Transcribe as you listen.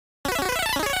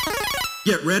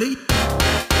Get ready.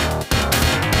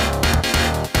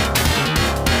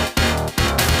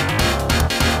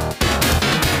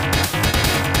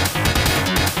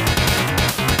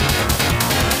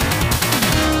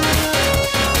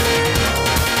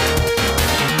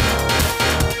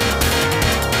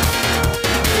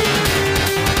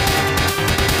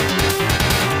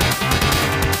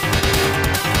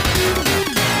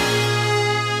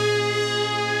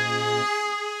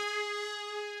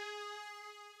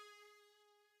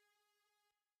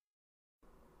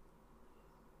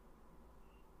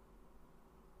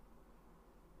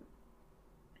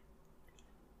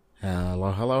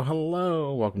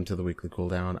 Hello. Welcome to the Weekly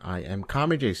Cooldown. I am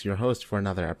Kami-Jace, your host for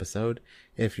another episode.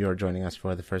 If you're joining us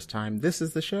for the first time, this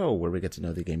is the show where we get to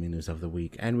know the gaming news of the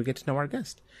week and we get to know our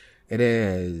guest. It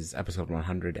is episode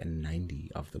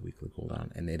 190 of the Weekly Cooldown,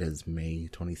 and it is May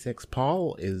 26th.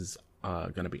 Paul is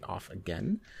going to be off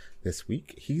again this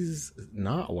week. He's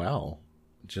not well.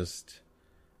 Just,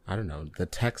 I don't know, the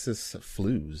Texas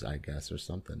flus, I guess, or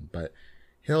something. But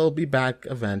he'll be back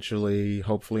eventually,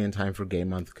 hopefully in time for Gay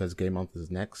Month, because Gay Month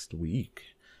is next week.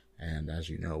 And as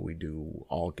you know, we do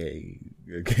all gay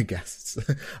guests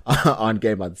on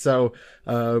Gay Month. So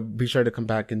be sure to come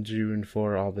back in June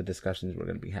for all the discussions we're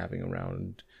going to be having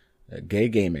around gay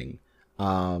gaming.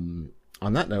 On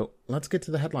that note, let's get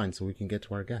to the headlines so we can get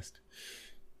to our guest.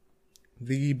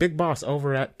 The big boss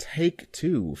over at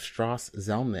Take-Two, Strauss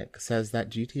Zelnick, says that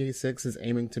GTA 6 is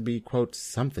aiming to be, quote,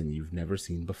 something you've never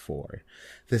seen before.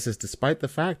 This is despite the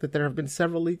fact that there have been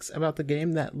several leaks about the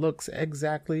game that looks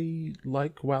exactly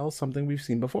like, well, something we've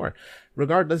seen before.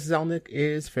 Regardless, Zelnick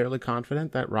is fairly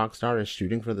confident that Rockstar is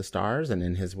shooting for the stars and,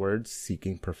 in his words,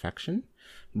 seeking perfection.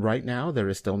 Right now, there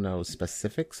is still no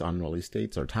specifics on release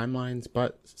dates or timelines,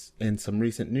 but in some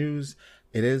recent news,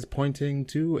 it is pointing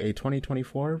to a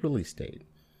 2024 release date.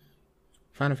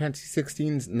 Final Fantasy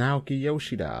XVI's Naoki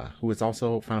Yoshida, who is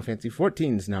also Final Fantasy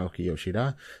XIV's Naoki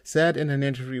Yoshida, said in an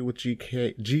interview with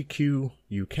GQ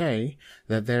UK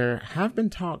that there have been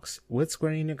talks with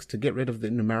Square Enix to get rid of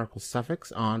the numerical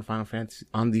suffix on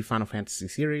the Final Fantasy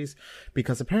series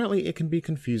because apparently it can be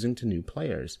confusing to new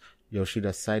players.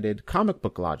 Yoshida cited comic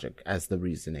book logic as the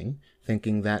reasoning,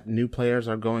 thinking that new players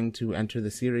are going to enter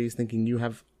the series thinking you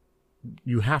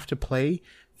have to play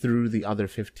through the other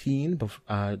 15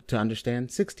 to understand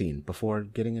 16 before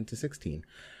getting into 16.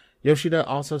 Yoshida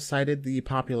also cited the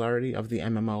popularity of the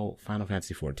MMO Final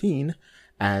Fantasy XIV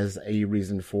as a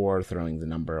reason for throwing the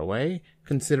number away,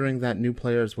 considering that new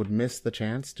players would miss the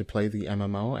chance to play the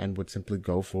MMO and would simply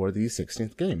go for the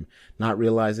 16th game, not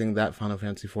realizing that Final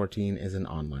Fantasy XIV is an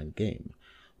online game.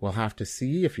 We'll have to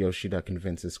see if Yoshida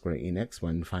convinces Square Enix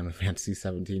when Final Fantasy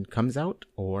XVII comes out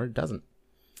or doesn't.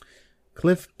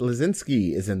 Cliff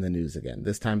Bleszinski is in the news again.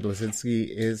 This time Bleszinski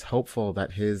is hopeful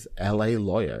that his LA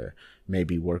lawyer may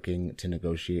be working to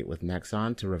negotiate with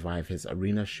Nexon to revive his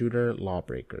arena shooter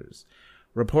Lawbreakers.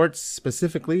 Reports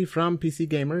specifically from PC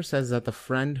Gamer says that the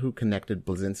friend who connected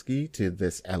Bleszinski to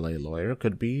this LA lawyer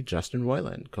could be Justin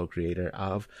Roiland, co-creator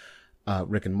of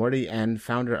Rick and Morty and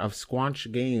founder of Squanch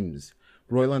Games.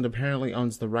 Roiland apparently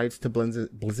owns the rights to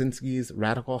Bleszinski's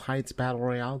Radical Heights Battle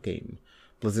Royale game.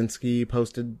 Bleszinski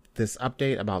posted this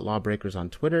update about Lawbreakers on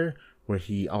Twitter, where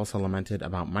he also lamented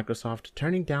about Microsoft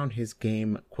turning down his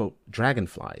game, quote,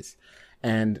 Dragonflies,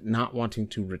 and not wanting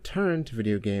to return to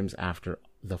video games after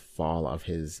the fall of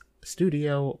his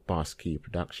studio, Boss Key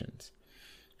Productions.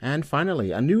 And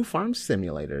finally, a new farm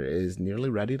simulator is nearly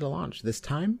ready to launch. This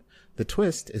time, the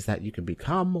twist is that you can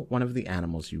become one of the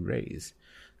animals you raise.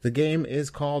 The game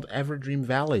is called Everdream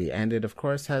Valley, and it, of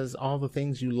course, has all the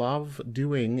things you love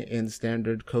doing in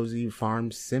standard cozy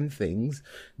farm sim things,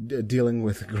 dealing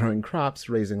with growing crops,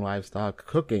 raising livestock,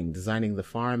 cooking, designing the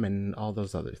farm, and all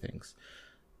those other things.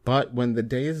 But when the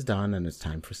day is done and it's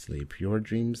time for sleep, your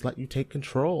dreams let you take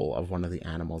control of one of the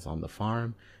animals on the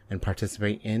farm and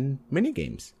participate in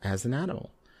minigames as an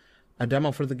animal. A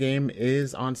demo for the game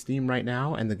is on Steam right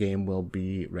now, and the game will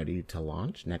be ready to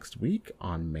launch next week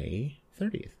on May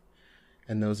 30th.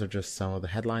 And those are just some of the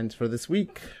headlines for this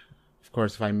week. Of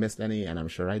course, if I missed any, and I'm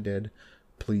sure I did,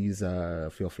 please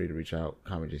feel free to reach out.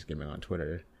 Kami-Jace Gaming on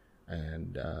Twitter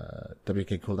and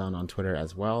WK Cooldown on Twitter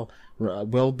as well.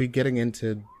 We'll be getting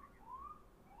into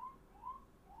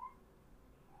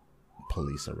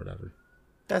police or whatever.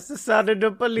 That's the sound of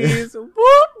the police. Whoop,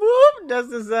 whoop. That's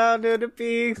the sound of the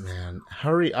pigs. Man,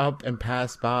 hurry up and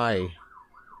pass by.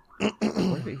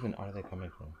 Where even are they coming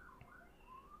from?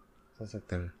 Sounds like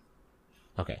they're...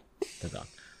 Okay, they're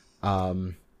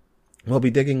gone. We'll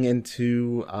be digging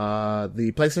into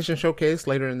the PlayStation Showcase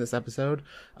later in this episode,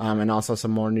 and also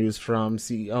some more news from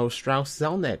CEO Strauss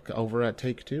Zelnick over at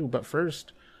Take-Two. But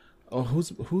first, Oh,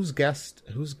 who's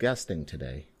guesting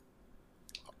today?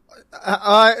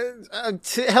 Hello,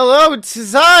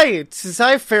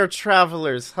 Tzai Fair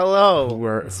Travelers.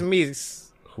 Hello, it's me.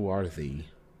 Who are thee?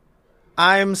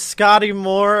 I'm Scottye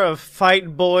Moore of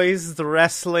Fight Boyz, the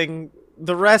wrestling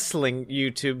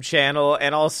YouTube channel,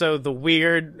 and also The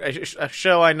Weird, a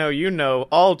show I know you know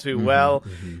all too well,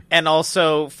 and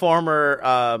also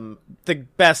former the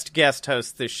best guest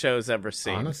host this show's ever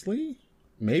seen. Honestly,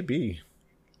 maybe.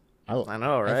 I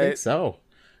know, right? I think so.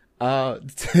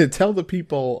 Tell the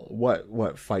people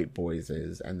what Fight Boyz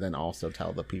is, and then also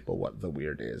tell the people what The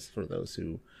Weird is for those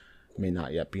who may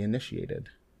not yet be initiated.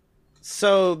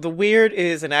 So, The Weird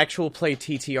is an actual play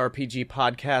TTRPG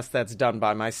podcast that's done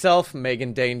by myself,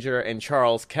 Megan Danger, and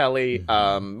Charles Kelly,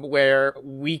 where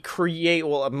we create,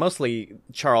 well, mostly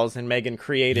Charles and Megan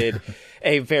created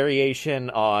a variation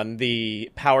on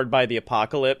the Powered by the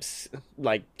Apocalypse,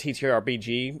 like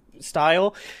TTRPG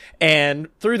style, and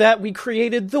through that we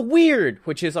created The Weird,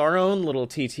 which is our own little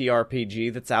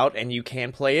TTRPG that's out, and you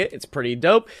can play it. It's pretty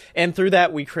dope. And through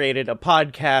that we created a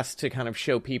podcast to kind of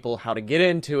show people how to get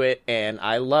into it, and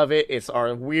I love it. It's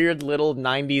our weird little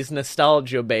 90s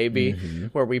nostalgia, baby,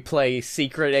 where we play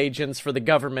secret agents for the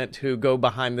government who go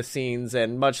behind the scenes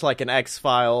and, much like an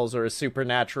X-Files or a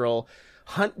Supernatural,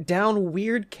 hunt down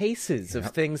weird cases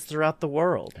of things throughout the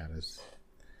world.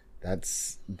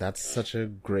 That's such a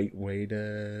great way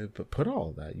to put all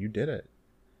of that. You did it.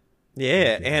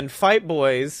 Yeah, and Fight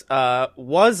Boyz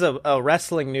was a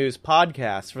wrestling news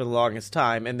podcast for the longest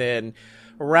time, and then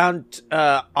around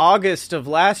August of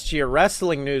last year,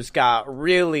 wrestling news got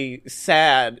really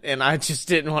sad, and I just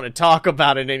didn't want to talk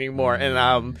about it anymore.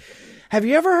 And have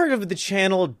you ever heard of the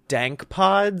channel Dank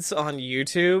Pods on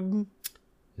YouTube?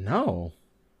 No.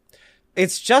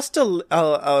 It's just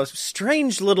a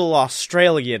strange little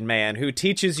Australian man who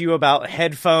teaches you about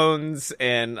headphones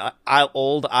and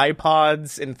old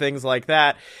iPods and things like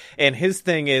that. And his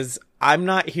thing is, I'm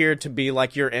not here to be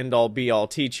like your end-all be-all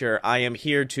teacher. I am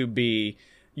here to be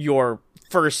your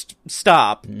first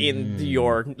stop in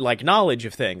your knowledge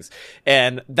of things.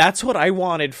 And that's what I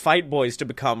wanted Fight Boyz to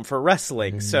become for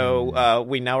wrestling. So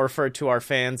we now refer to our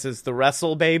fans as the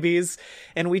Wrestle Babies,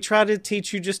 and we try to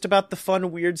teach you just about the fun,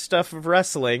 weird stuff of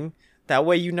wrestling. That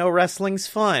way you know wrestling's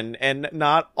fun and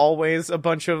not always a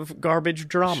bunch of garbage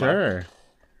drama. Sure.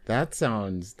 That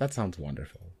sounds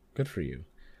wonderful. Good for you.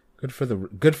 Good for the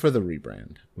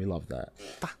rebrand. We love that.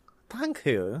 Thank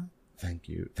you. Thank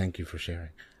you for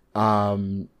sharing.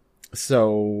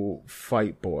 So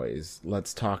Fight Boyz,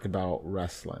 let's talk about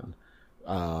wrestling.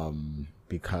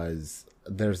 Because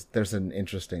there's an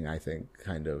interesting, I think,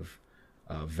 kind of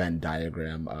Venn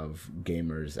diagram of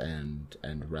gamers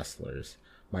and wrestlers.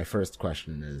 My first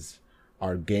question is,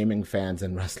 are gaming fans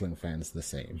and wrestling fans the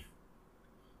same?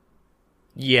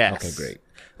 Yes. Okay, great.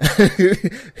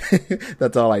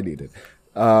 That's all I needed.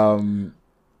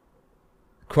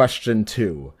 Question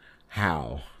 2.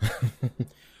 How?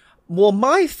 Well,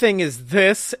 my thing is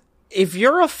this. If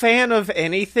you're a fan of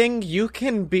anything, you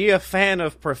can be a fan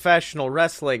of professional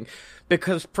wrestling,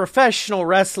 because professional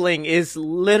wrestling is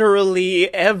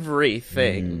literally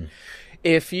everything.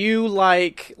 If you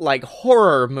like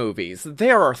horror movies,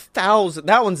 there are thousands.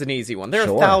 That one's an easy one. There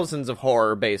are thousands of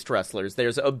horror-based wrestlers.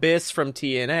 There's Abyss from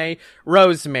TNA,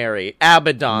 Rosemary,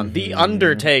 Abaddon, The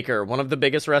Undertaker, one of the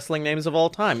biggest wrestling names of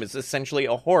all time, is essentially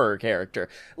a horror character.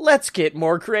 Let's get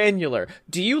more granular.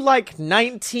 Do you like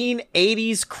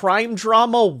 1980s crime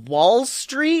drama Wall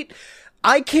Street?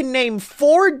 I can name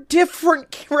 4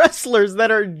 different wrestlers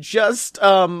that are just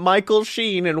Michael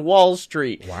Sheen in Wall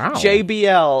Street. Wow.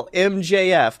 JBL,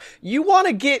 MJF. You want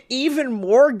to get even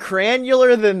more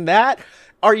granular than that?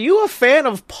 Are you a fan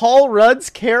of Paul Rudd's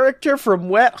character from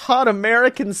Wet Hot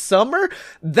American Summer?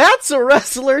 That's a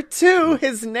wrestler too.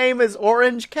 His name is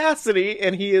Orange Cassidy,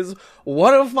 and he is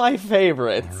one of my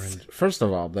favorites. First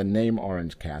of all, the name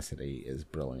Orange Cassidy is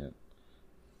brilliant.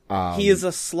 He is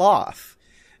a sloth.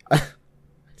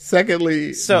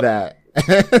 Secondly, that.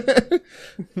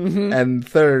 And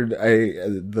third,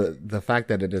 the fact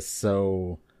that it is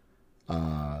so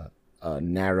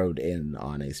narrowed in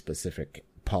on a specific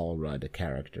Paul Rudd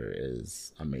character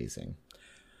is amazing.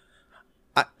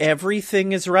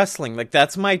 Everything is wrestling. Like,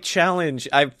 that's my challenge.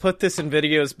 I've put this in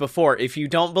videos before. If you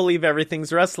don't believe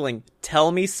everything's wrestling,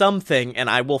 tell me something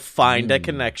and I will find a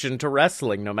connection to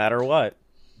wrestling no matter what.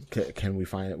 Can we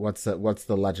find it? What's the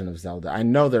Legend of Zelda? I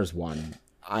know there's one.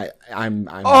 I'm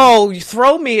Oh,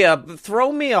 throw me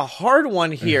a hard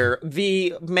one here.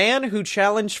 The man who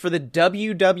challenged for the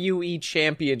WWE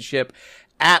Championship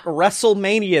at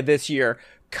WrestleMania this year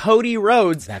Cody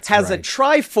Rhodes has a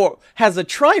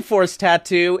Triforce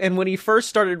tattoo, and when he first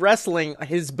started wrestling,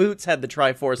 his boots had the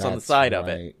Triforce on the side of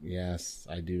it. Yes,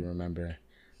 I do remember.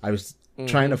 I was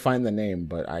trying to find the name,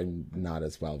 but I'm not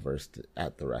as well versed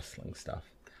at the wrestling stuff.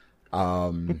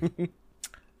 I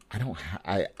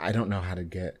don't know how to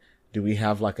get. Do we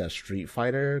have like a Street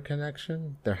Fighter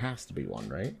connection? There has to be one,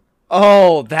 right?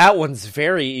 Oh, that one's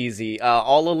very easy.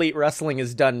 All Elite Wrestling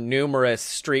has done numerous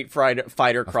Street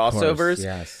Fighter crossovers. Course,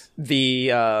 yes.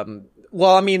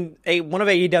 One of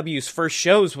AEW's first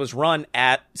shows was run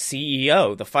at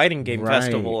CEO, the fighting game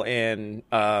festival in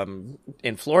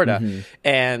Florida. Mm-hmm.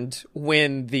 And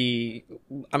when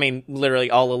literally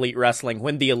All Elite Wrestling,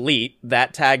 when the Elite,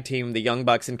 that tag team, the Young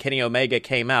Bucks and Kenny Omega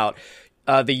came out,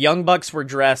 the Young Bucks were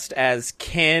dressed as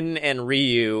Ken and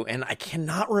Ryu, and I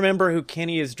cannot remember who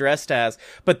Kenny is dressed as,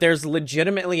 but there's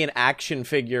legitimately an action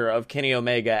figure of Kenny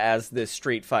Omega as this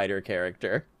Street Fighter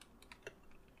character.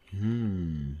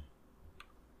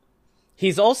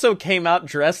 He's also came out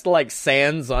dressed like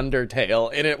Sans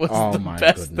Undertale, and it was the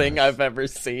best thing I've ever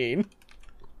seen.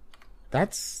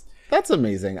 That's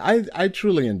amazing. I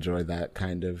truly enjoy that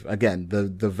kind of, again,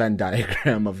 the Venn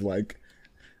diagram of like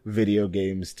video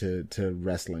games to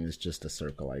wrestling is just a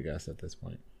circle, I guess, at this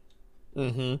point.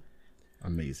 Mm-hmm.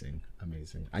 Amazing.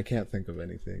 I can't think of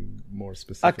anything more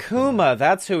specific. Akuma,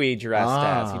 that's who he dressed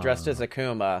as. He dressed as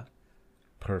Akuma.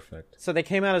 Perfect. So they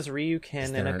came out as Ryu,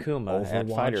 Ken, and Akuma at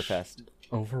Fyter Fest.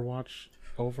 Overwatch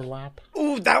overlap?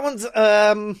 Ooh, that one's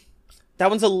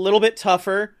a little bit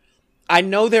tougher. I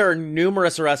know there are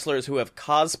numerous wrestlers who have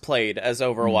cosplayed as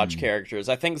Overwatch characters.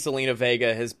 I think Zelina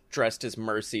Vega has dressed as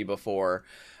Mercy before.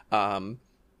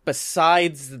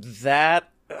 Besides that,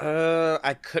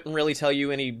 I couldn't really tell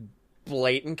you any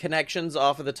blatant connections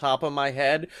off of the top of my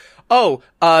head.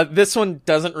 This one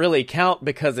doesn't really count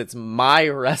because it's my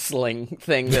wrestling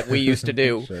thing that we used to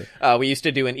do. Sure. We used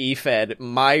to do an E-Fed.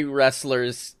 My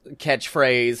wrestler's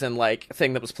catchphrase and like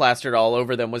thing that was plastered all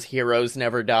over them was "Heroes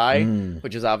Never Die,"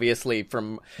 which is obviously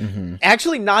from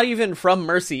actually not even from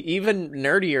Mercy. Even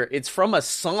nerdier, it's from a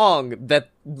song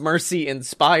that Mercy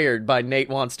inspired by Nate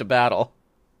Wants to Battle.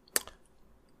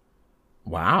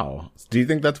 Wow. Do you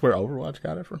think that's where Overwatch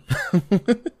got it from?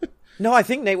 No, I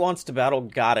think Nate Wants to Battle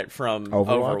got it from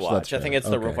Overwatch. I think it's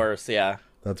the reverse, yeah.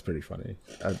 That's pretty funny.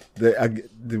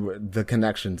 The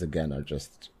connections, again, are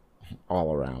just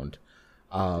all around.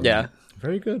 Yeah.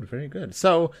 Very good, very good.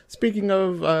 So, speaking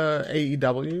of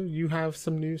AEW, you have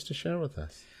some news to share with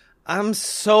us. I'm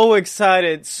so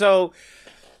excited. So,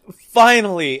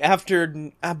 finally,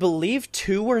 after, I believe,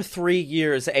 2 or 3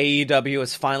 years, AEW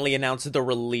has finally announced the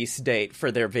release date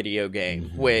for their video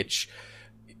game, which,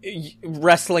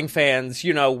 wrestling fans,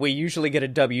 we usually get a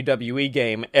WWE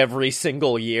game every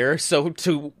single year, so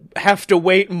to have to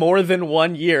wait more than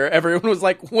 1 year, everyone was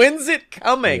like, when's it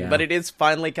coming? Yeah. But it is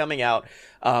finally coming out.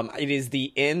 It is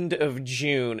the end of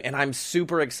June, and I'm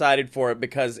super excited for it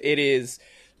because it is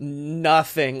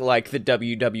nothing like the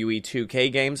WWE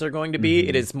 2K games are going to be.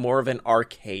 It is more of an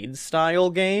arcade style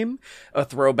game, a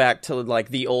throwback to like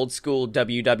the old school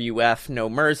WWF No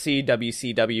Mercy,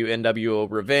 WCW NWO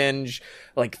Revenge,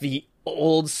 like the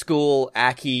old school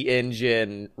Aki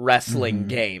Engine wrestling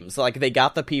games. Like they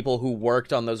got the people who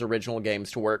worked on those original games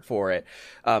to work for it.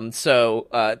 So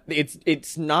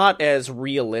it's not as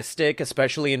realistic,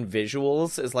 especially in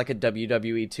visuals, as like a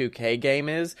WWE 2K game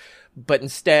is. But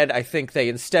instead, I think they,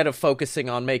 instead of focusing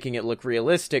on making it look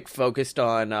realistic, focused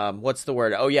on,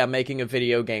 making a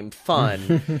video game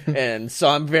fun. And so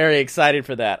I'm very excited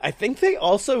for that. I think they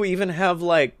also even have,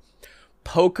 like,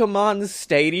 Pokemon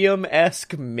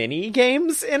Stadium-esque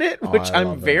mini-games in it, which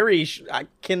I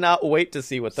cannot wait to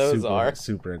see what those are.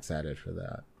 Super excited for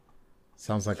that.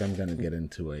 Sounds like I'm going to get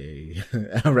into a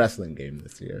wrestling game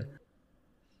this year.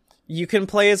 You can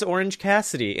play as Orange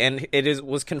Cassidy, and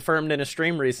was confirmed in a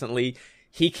stream recently,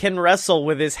 he can wrestle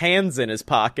with his hands in his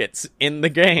pockets in the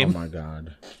game. Oh my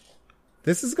god.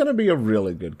 This is going to be a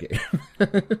really good game.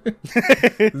 This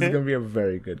is going to be a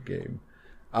very good game.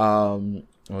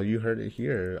 Well, you heard it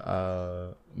here.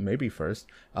 Maybe first.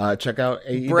 Check out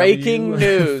AEW Breaking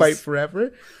news. Fight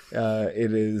Forever.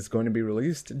 It is going to be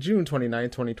released June 29,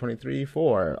 2023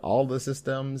 for all the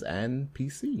systems and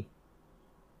PC.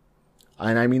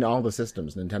 And I mean all the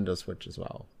systems, Nintendo Switch as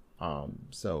well.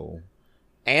 And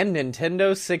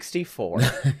Nintendo 64.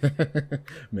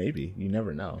 Maybe. You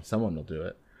never know. Someone will do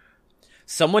it.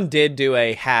 Someone did do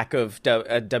a hack of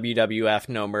a WWF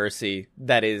No Mercy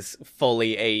that is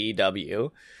fully AEW.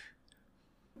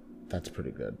 That's pretty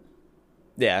good.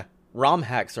 Yeah. ROM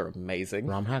hacks are amazing.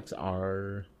 ROM hacks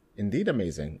are indeed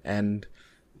amazing. And,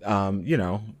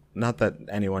 not that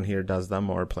anyone here does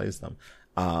them or plays them.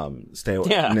 Stay away,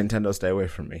 Nintendo, stay away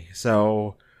from me.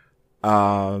 So,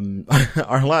 our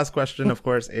last question, of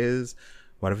course, is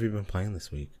what have you been playing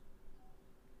this week?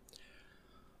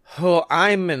 Oh,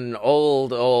 I'm an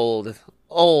old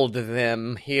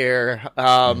them here.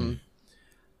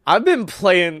 I've been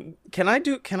playing. Can I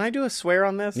do a swear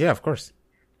on this? Yeah, of course.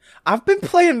 I've been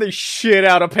playing the shit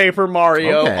out of Paper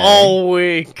Mario all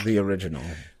week. The original.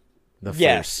 The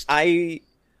yes, first.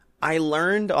 I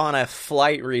learned on a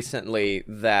flight recently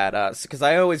that, because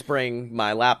I always bring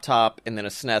my laptop and then a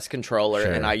SNES controller,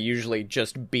 and I usually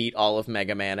just beat all of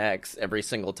Mega Man X every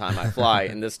single time I fly,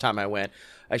 and this time I went,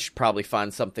 I should probably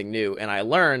find something new, and I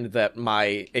learned that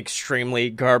my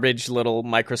extremely garbage little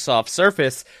Microsoft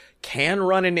Surface can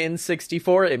run an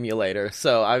N64 emulator,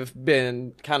 so I've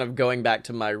been kind of going back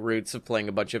to my roots of playing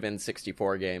a bunch of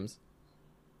N64 games.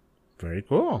 Very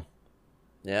cool.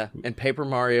 Yeah, and Paper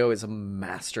Mario is a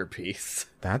masterpiece.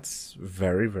 That's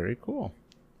very, very cool.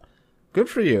 Good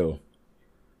for you.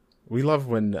 We love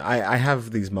when I have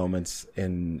these moments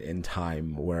in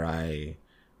time where I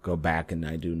go back and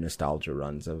I do nostalgia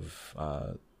runs of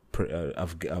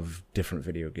different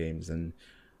video games, and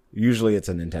usually it's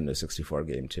a Nintendo 64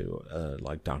 game too,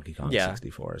 like Donkey Kong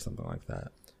 64 or something like that.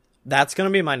 That's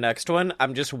gonna be my next one.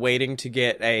 I'm just waiting to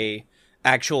get a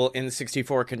actual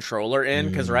N64 controller in,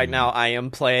 because right now I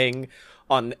am playing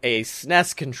on a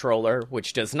SNES controller,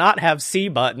 which does not have C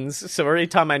buttons, so every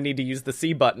time I need to use the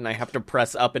C button, I have to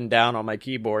press up and down on my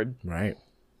keyboard. Right.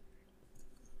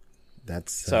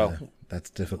 That's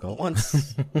difficult.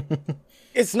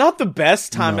 It's not the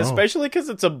best time, especially because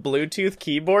it's a Bluetooth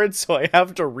keyboard, so I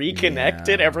have to reconnect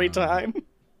it every time.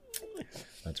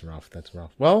 That's rough.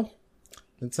 Well,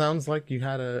 it sounds like you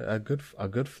had a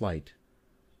good flight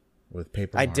with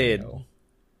Paper Mario. I did.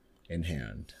 In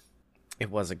hand. It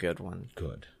was a good one.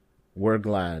 Good. We're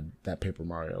glad that Paper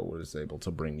Mario was able to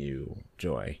bring you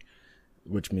joy,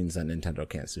 which means that Nintendo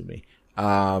can't sue me.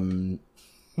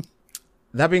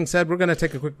 That being said, we're going to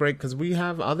take a quick break because we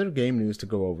have other game news to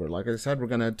go over. Like I said, we're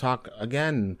going to talk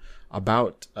again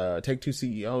about Take-Two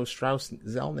CEO Strauss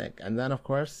Zelnick. And then, of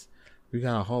course, we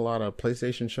got a whole lot of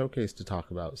PlayStation Showcase to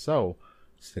talk about. So,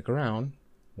 stick around.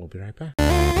 We'll be right back.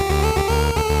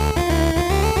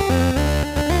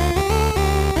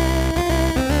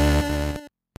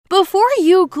 Before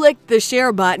you click the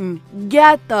share button,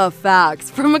 get the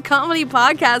facts from a comedy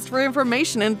podcast for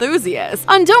information enthusiasts.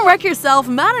 On Don't Wreck Yourself,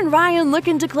 Matt and Ryan look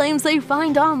into claims they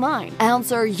find online,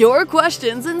 answer your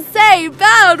questions, and say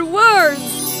bad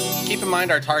words. Keep in mind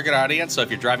our target audience, so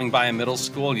if you're driving by a middle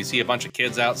school and you see a bunch of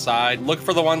kids outside, look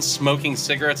for the ones smoking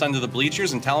cigarettes under the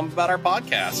bleachers and tell them about our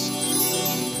podcast.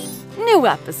 New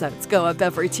episodes go up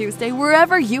every Tuesday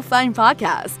wherever you find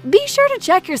podcasts. Be sure to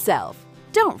check yourself.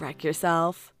 Don't wreck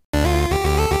yourself.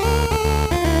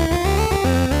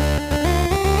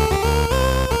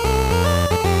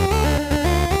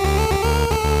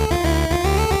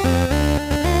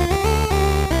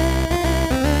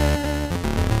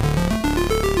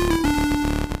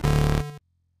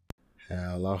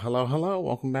 Hello.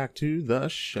 Welcome back to the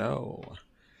show.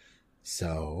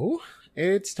 So,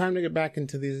 it's time to get back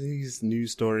into these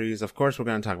news stories. Of course, we're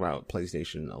going to talk about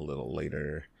PlayStation a little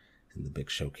later in the big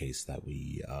showcase that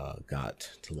we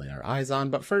got to lay our eyes on.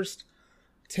 But first,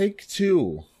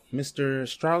 Take-Two. Mr.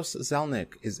 Strauss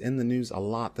Zelnick is in the news a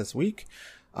lot this week.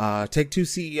 Take-Two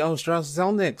CEO Strauss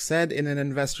Zelnick said in an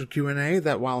investor Q&A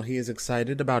that while he is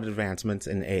excited about advancements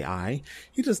in AI,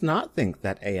 he does not think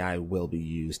that AI will be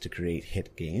used to create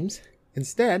hit games.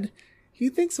 Instead, he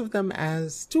thinks of them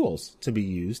as tools to be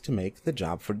used to make the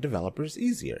job for developers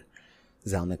easier.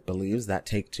 Zelnick believes that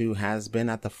Take-Two has been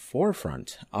at the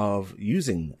forefront of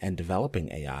using and developing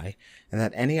AI, and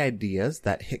that any ideas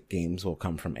that hit games will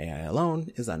come from AI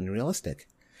alone is unrealistic.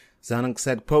 Zelnick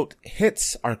said, quote,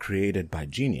 "Hits are created by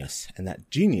genius, and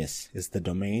that genius is the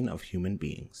domain of human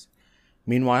beings."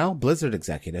 Meanwhile, Blizzard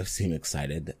executives seem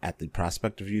excited at the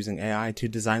prospect of using AI to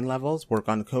design levels, work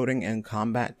on coding, and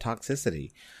combat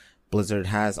toxicity. Blizzard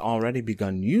has already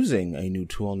begun using a new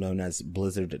tool known as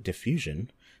Blizzard Diffusion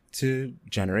to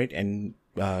generate and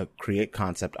create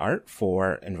concept art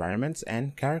for environments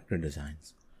and character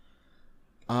designs.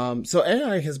 So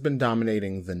AI has been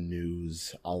dominating the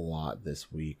news a lot this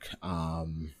week,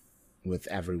 with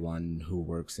everyone who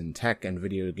works in tech and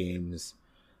video games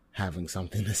having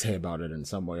something to say about it in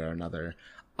some way or another.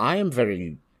 I am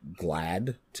very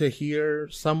glad to hear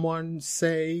someone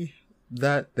say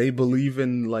that they believe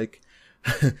in, like,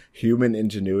 human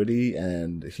ingenuity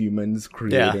and humans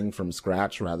creating from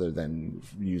scratch rather than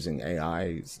using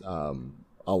AI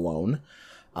alone.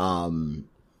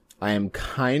 I am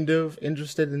kind of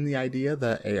interested in the idea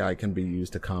that AI can be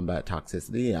used to combat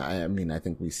toxicity. I mean, I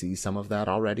think we see some of that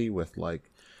already with like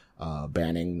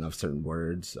banning of certain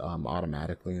words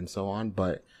automatically and so on.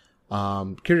 But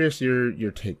curious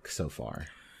your take so far.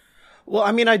 Well,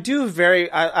 I mean, I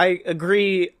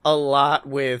agree a lot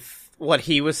with what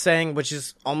he was saying, which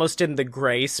is almost in the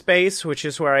gray space, which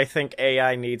is where I think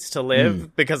AI needs to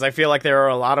live, because I feel like there are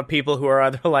a lot of people who are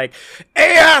either like,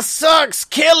 AI sucks,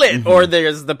 kill it, or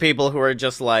there's the people who are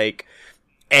just like,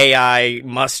 you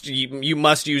must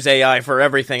use AI for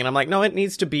everything, and I'm like, no, it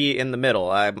needs to be in the middle.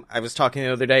 I was talking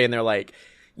the other day, and they're like,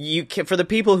 for the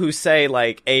people who say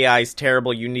like AI's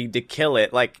terrible, you need to kill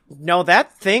it. Like, no,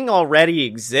 that thing already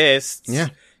exists. Yeah.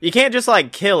 You can't just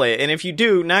like kill it. And if you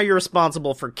do, now you're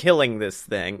responsible for killing this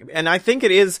thing. And I think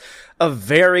it is a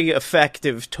very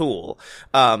effective tool,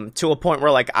 to a point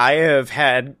where like I have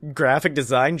had graphic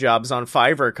design jobs on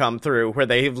Fiverr come through where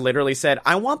they've literally said,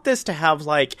 I want this to have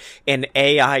like an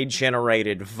AI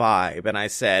generated vibe. And I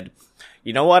said,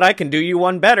 you know what? I can do you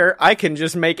one better. I can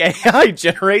just make AI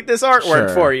generate this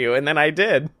artwork for you. And then I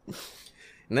did.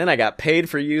 And then I got paid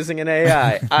for using an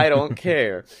AI. I don't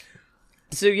care.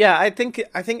 So yeah, I think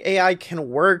AI can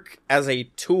work as a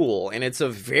tool, and it's a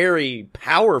very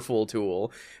powerful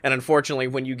tool. And unfortunately,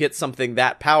 when you get something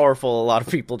that powerful, a lot of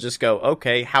people just go,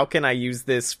 okay, how can I use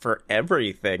this for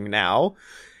everything now?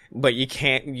 But you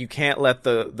can't let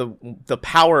the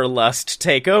power lust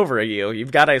take over you.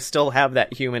 You've got to still have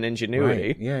that human ingenuity.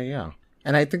 Right. Yeah.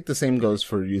 And I think the same goes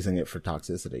for using it for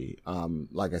toxicity.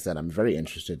 Like I said, I'm very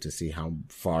interested to see how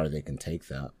far they can take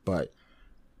that. But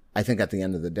I think at the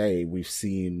end of the day, we've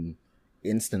seen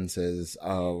instances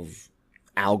of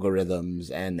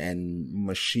algorithms and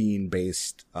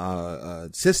machine-based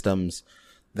systems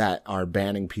that are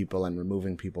banning people and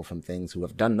removing people from things who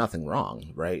have done nothing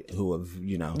wrong, right? Who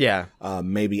have,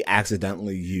 maybe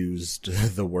accidentally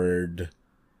used the word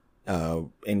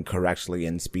incorrectly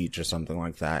in speech or something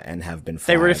like that and have been flagged.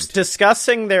 They were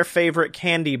discussing their favorite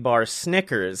candy bar,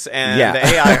 Snickers, and the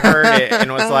AI heard it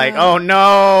and was like, oh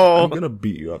no! I'm gonna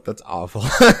beat you up. That's awful.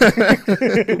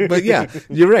 But yeah,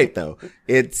 you're right though.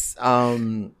 It's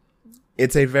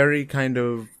a very kind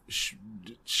of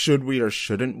should we or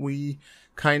shouldn't we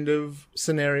kind of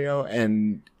scenario,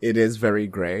 and it is very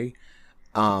gray.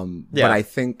 But I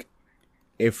think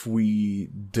if we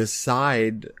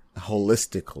decide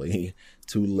holistically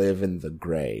to live in the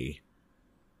gray,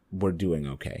 we're doing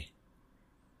okay.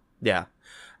 Yeah.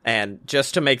 And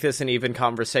just to make this an even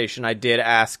conversation, I did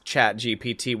ask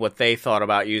ChatGPT what they thought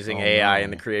about using AI in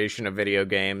the creation of video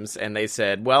games, and they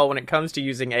said, well, when it comes to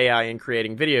using AI in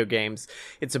creating video games,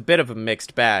 it's a bit of a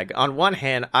mixed bag. On one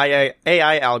hand, AI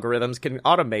algorithms can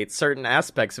automate certain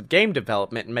aspects of game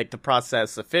development and make the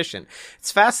process efficient.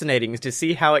 It's fascinating to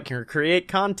see how it can create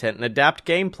content and adapt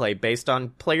gameplay based on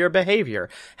player behavior.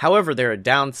 However, there are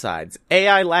downsides.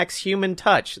 AI lacks human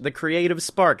touch, the creative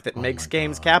spark that makes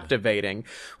games captivating,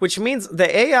 which means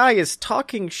the AI is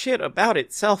talking shit about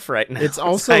itself right now. It's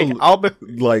also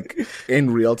like in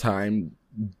real time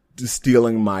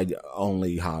stealing my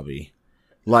only hobby.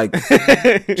 Like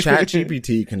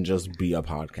ChatGPT can just be a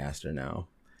podcaster now.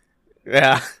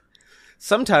 Yeah.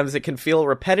 Sometimes it can feel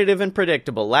repetitive and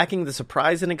predictable, lacking the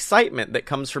surprise and excitement that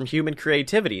comes from human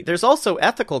creativity. There's also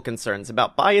ethical concerns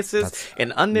about biases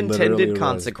and unintended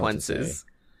consequences.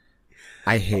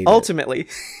 I hate Ultimately,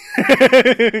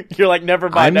 you're like, never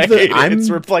mind, it's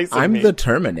replacing me. I'm the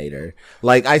Terminator.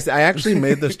 Like, I actually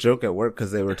made this joke at work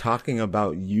because they were talking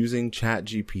about using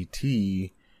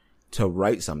ChatGPT to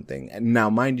write something. And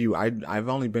now, mind you, I've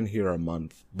only been here a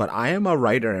month, but I am a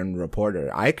writer and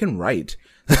reporter. I can write.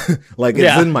 Like,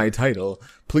 it's in my title.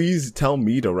 Please tell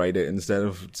me to write it instead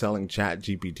of telling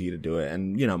ChatGPT to do it.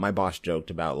 And, my boss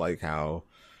joked about, like, how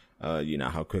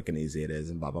quick and easy it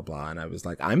is and blah, blah, blah. And I was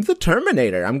like, I'm the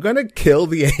Terminator. I'm going to kill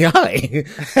the AI.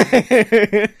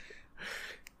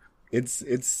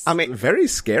 It's very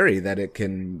scary that it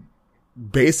can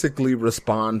basically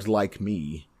respond like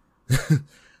me.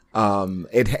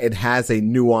 It has a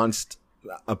nuanced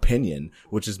opinion,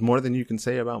 which is more than you can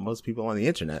say about most people on the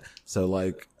internet. So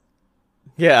like,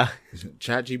 yeah,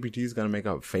 ChatGPT is going to make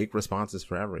up fake responses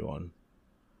for everyone.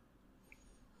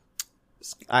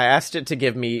 I asked it to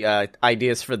give me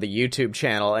ideas for the YouTube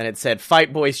channel, and it said,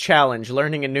 Fight Boys Challenge,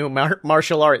 learning a new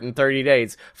martial art in 30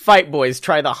 days. Fight Boys,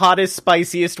 try the hottest,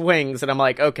 spiciest wings. And I'm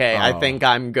like, okay, I think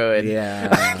I'm good. Yeah.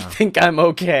 I think I'm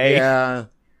okay. Yeah.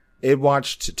 It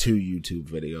watched 2 YouTube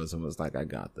videos and was like, I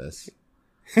got this.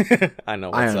 I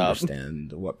know what's up. I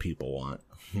understand what people want.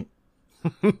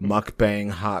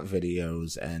 Mukbang hot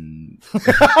videos and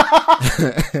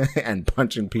and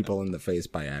punching people in the face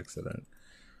by accident.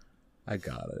 I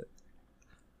got it.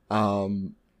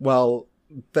 Well,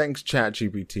 thanks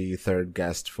ChatGPT, third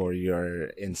guest, for your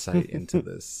insight into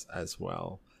this as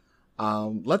well.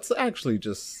 Let's actually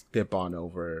just skip on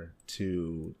over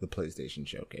to the PlayStation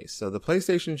Showcase. So the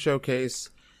PlayStation Showcase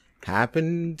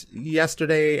happened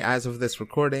yesterday as of this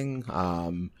recording.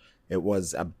 It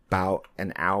was about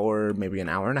an hour, maybe an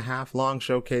hour and a half long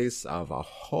showcase of a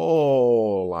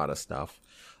whole lot of stuff,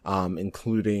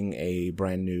 including a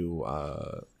brand new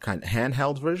kind of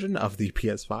handheld version of the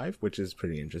PS5, which is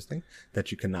pretty interesting,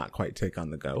 that you cannot quite take on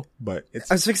the go. But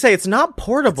I was going to say, it's not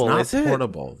portable, it's not is it?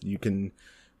 portable. You can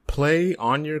play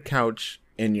on your couch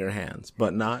in your hands,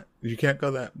 but you can't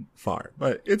go that far,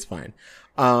 but it's fine.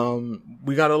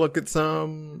 We got to look at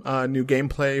some new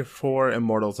gameplay for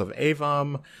Immortals of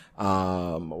Avum.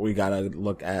 We got to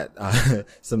look at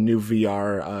some new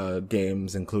VR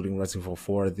games, including Resident Evil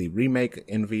 4, the remake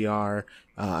in VR,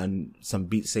 and some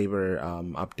Beat Saber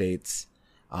updates.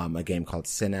 A game called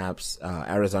Synapse,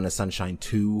 Arizona Sunshine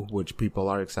 2, which people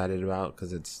are excited about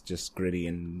because it's just gritty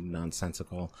and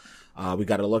nonsensical. We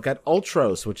got to look at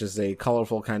Ultros, which is a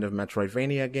colorful kind of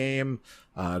Metroidvania game.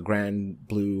 Grand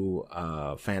Blue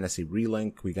Fantasy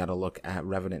Relink. We got to look at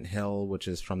Revenant Hill, which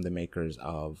is from the makers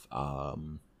of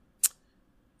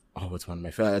what's one of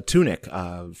my favorite? Tunic,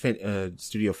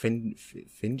 Studio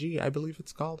Finji, I believe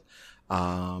it's called.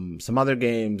 Some other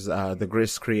games, the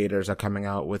Gris creators are coming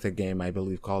out with a game, I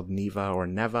believe, called Neva or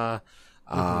Neva.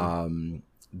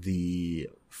 The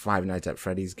Five Nights at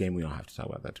Freddy's game, we don't have to talk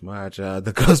about that too much.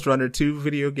 The Ghost Runner 2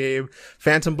 video game,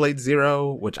 Phantom Blade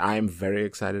Zero, which I am very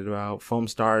excited about. Foam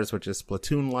Stars, which is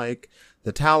Splatoon-like.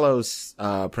 The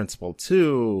Talos, Principle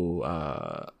 2,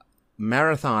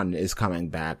 Marathon is coming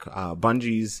back.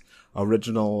 Bungie's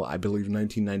original, I believe,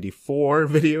 1994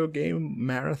 video game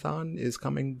Marathon is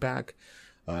coming back.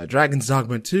 Dragon's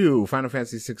Dogma 2, Final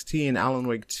Fantasy 16, Alan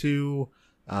Wake 2,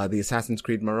 the Assassin's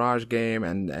Creed Mirage game,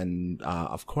 and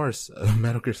of course,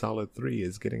 Metal Gear Solid 3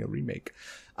 is getting a remake.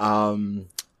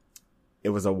 It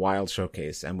was a wild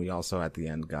showcase, and we also at the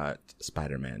end got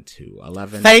Spider-Man 2.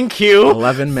 11 Thank you.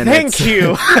 11 minutes. Thank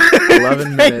you.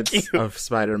 11 minutes of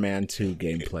Spider-Man 2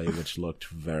 gameplay, which looked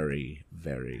very,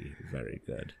 very, very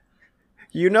good.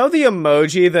 You know the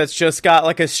emoji that's just got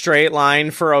like a straight line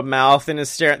for a mouth and a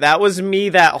stare? That was me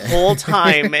that whole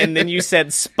time, and then you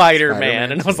said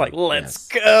Spider-Man, and I was like, let's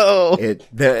go!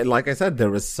 Like I said, there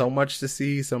was so much to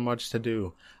see, so much to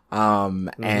do.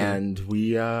 And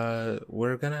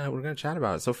we're gonna chat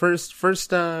about it. So first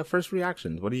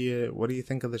reactions. What do you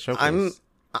think of the showcase?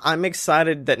 I'm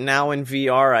excited that now in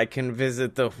VR I can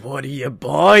visit the what are you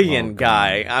boyin'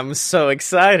 guy. I'm so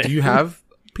excited. Do you have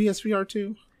PSVR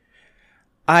 2?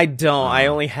 I don't. I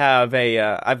only have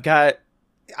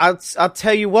I'll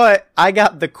tell you what, I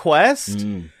got the Quest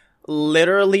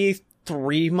literally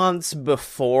 3 months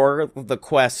before the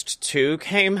Quest 2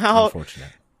 came out.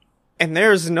 Unfortunate. And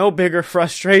there's no bigger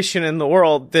frustration in the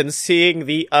world than seeing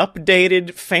the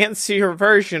updated, fancier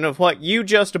version of what you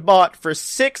just bought for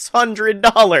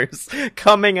 $600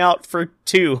 coming out for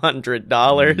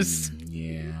 $200.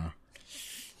 Yeah.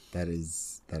 That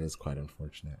is quite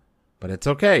unfortunate. But it's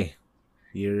okay.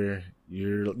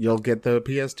 You'll get the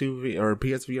PS2 or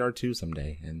PSVR 2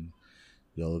 someday, and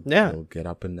you'll get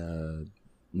up in the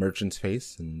merchant's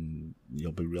face and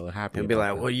you'll be really happy. You'll be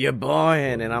like, "What are you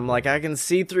buying?" And I'm like, "I can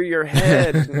see through your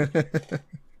head."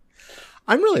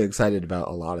 I'm really excited about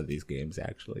a lot of these games,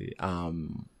 actually.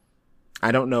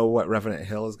 I don't know what Revenant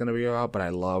Hill is going to be about, but I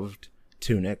loved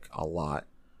Tunic a lot.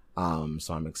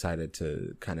 So I'm excited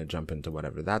to kind of jump into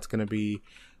whatever that's going to be.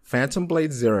 Phantom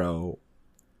Blade Zero,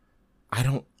 I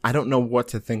don't know what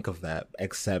to think of that,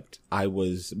 except I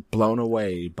was blown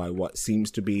away by what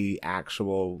seems to be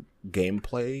actual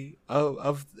gameplay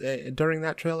of during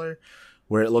that trailer,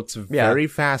 where it looks very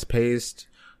fast paced,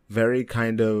 very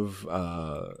kind of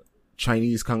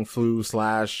Chinese kung fu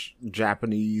 /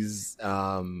 Japanese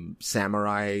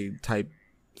samurai type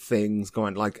things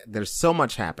going. Like, there's so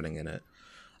much happening in it.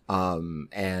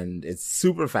 And it's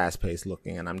super fast paced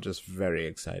looking, and I'm just very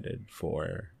excited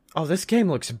for. Oh, this game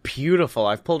looks beautiful.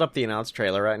 I've pulled up the announced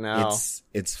trailer right now.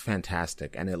 It's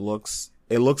fantastic, and it looks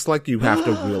like you have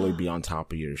to really be on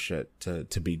top of your shit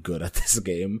to be good at this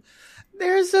game.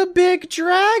 There's a big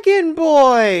dragon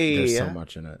boy. There's so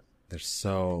much in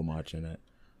it.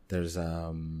 There's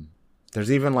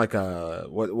even like a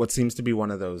what seems to be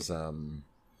one of those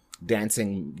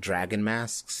dancing dragon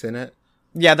masks in it.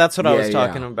 Yeah, that's what I was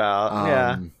talking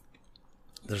about.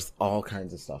 There's all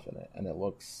kinds of stuff in it, and it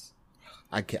looks.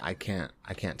 I can't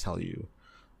tell you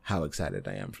how excited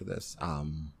I am for this.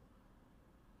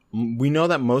 We know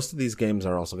that most of these games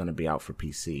are also going to be out for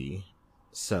PC.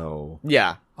 So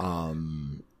yeah.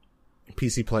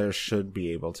 PC players should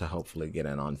be able to hopefully get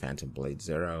in on Phantom Blade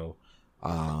Zero.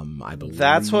 I believe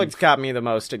That's what's got me the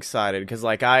most excited, because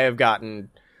like I have gotten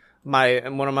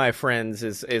one of my friends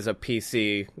is a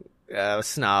PC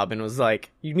snob and was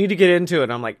like, you need to get into it.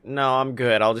 And I'm like, no, I'm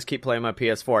good. I'll just keep playing my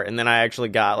PS4. And then I actually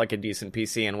got like a decent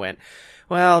PC and went,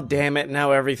 well, damn it,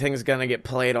 now everything's gonna get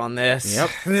played on this. Yep.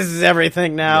 This is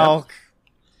everything now.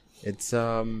 Yep.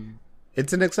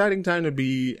 It's an exciting time to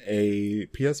be a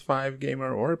PS5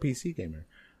 gamer or a PC gamer.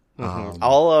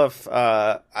 All of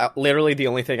literally the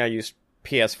only thing I used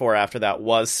PS4 after that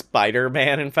was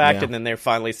Spider-Man, in fact, Yeah. and then they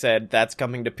finally said that's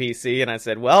coming to PC, and I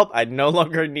said, well, I no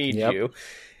longer need you.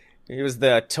 It was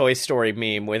the Toy Story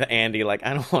meme with Andy, like,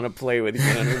 I don't want to play with you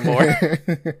anymore.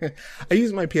 I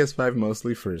use my PS5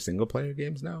 mostly for single player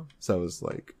games now, so it's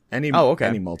like any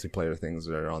multiplayer things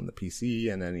are on the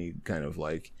PC, and any kind of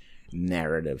like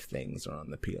narrative things are on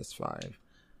the PS5.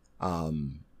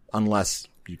 Unless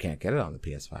you can't get it on the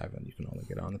PS5 and you can only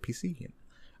get it on the PC game.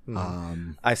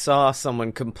 I saw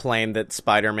someone complain that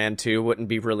Spider-Man 2 wouldn't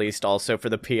be released also for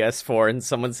the PS4, and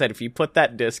someone said if you put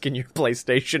that disc in your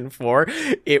PlayStation 4,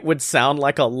 it would sound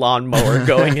like a lawnmower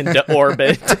going into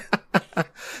orbit.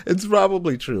 It's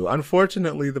probably true.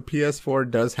 Unfortunately, the PS4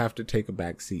 does have to take a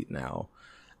back seat now.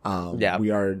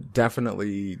 We are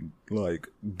definitely like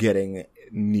getting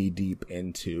knee deep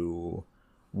into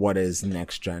what is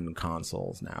next gen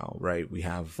consoles now, right? We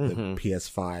have the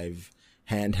PS5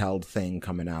 handheld thing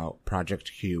coming out.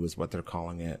 Project Q is what they're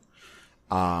calling it.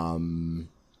 And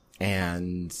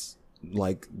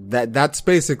like that's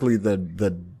basically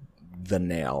the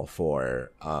nail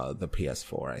for the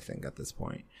PS4, I think, at this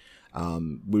point.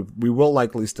 We will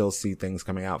likely still see things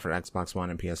coming out for Xbox One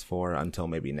and PS4 until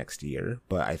maybe next year,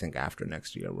 but I think after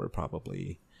next year we're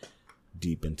probably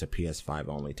deep into PS5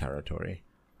 only territory.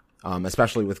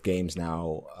 Especially with games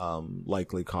now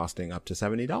likely costing up to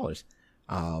 $70.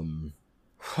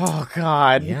 Oh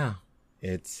God. Yeah.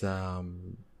 It's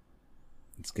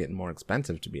getting more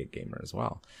expensive to be a gamer as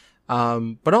well.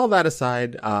 But all that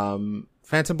aside,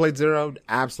 Phantom Blade Zero,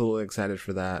 absolutely excited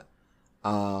for that.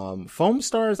 Foam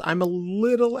Stars, I'm a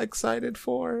little excited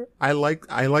for. I like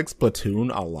Splatoon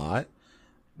a lot.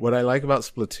 What I like about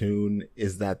Splatoon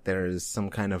is that there's some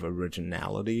kind of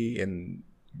originality in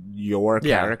your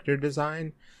character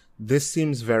design. This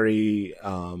seems very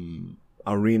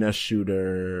arena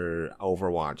shooter,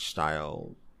 Overwatch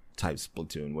style type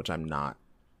Splatoon, which I'm not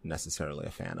necessarily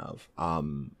a fan of.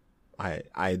 I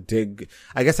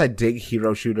guess I dig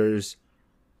hero shooters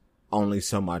only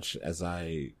so much as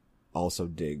I also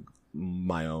dig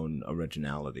my own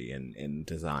originality in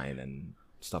design and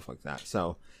stuff like that.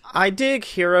 So I dig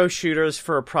hero shooters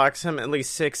for approximately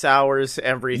 6 hours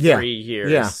every 3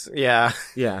 years. Yeah,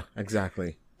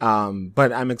 exactly.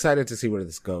 But I'm excited to see where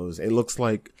this goes. It looks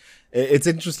like it's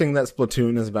interesting that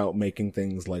Splatoon is about making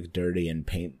things like dirty and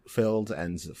paint filled,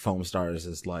 and Foam Stars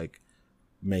is like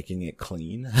making it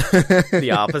clean.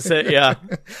 The opposite, yeah.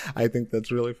 I think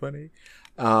that's really funny.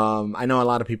 I know a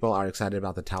lot of people are excited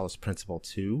about the Talos Principle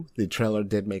 2. The trailer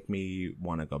did make me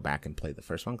want to go back and play the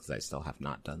first one because I still have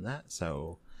not done that.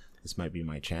 So this might be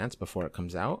my chance before it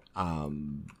comes out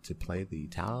to play the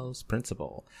Talos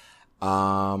Principle.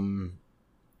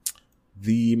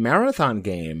 The marathon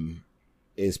game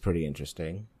is pretty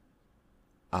interesting.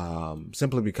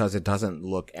 Simply because it doesn't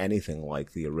look anything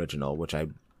like the original, which I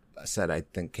said I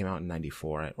think came out in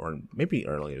 94 or maybe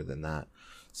earlier than that.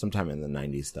 Sometime in the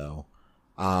 90s though.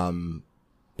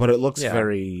 But it looks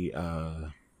very,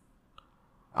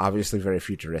 obviously very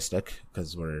futuristic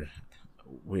because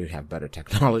we have better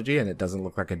technology and it doesn't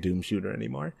look like a Doom shooter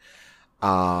anymore.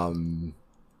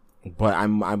 But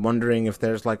I'm wondering if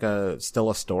there's like still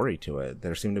a story to it.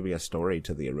 There seemed to be a story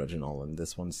to the original, and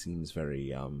this one seems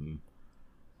very,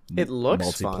 it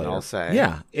looks fun, I'll say.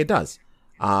 Yeah, it does.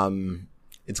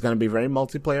 It's going to be very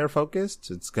multiplayer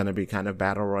focused. It's going to be kind of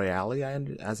battle royale,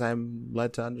 as I'm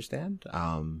led to understand.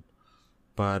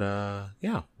 But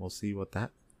we'll see what that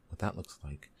looks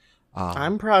like.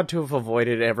 I'm proud to have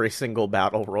avoided every single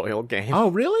battle royale game.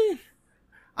 Oh, really?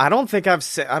 I don't think I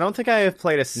have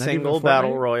played a single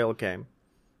battle royale game.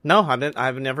 No,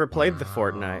 I've never played the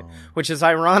Fortnite, which is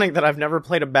ironic that I've never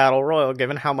played a battle royale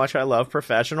given how much I love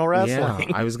professional wrestling.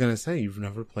 Yeah, I was going to say, you've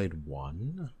never played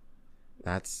one?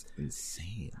 That's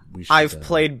insane. I've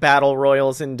played battle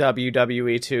royals in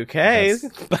WWE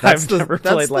 2K, but I've never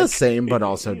played the same, but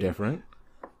also different.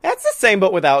 That's the same,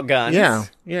 but without guns.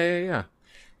 Yeah.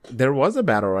 There was a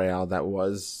battle royale that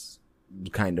was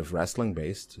kind of wrestling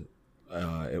based.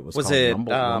 It was called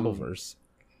Rumbleverse.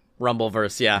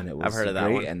 Rumbleverse, yeah. I've heard of that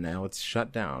one. And now it's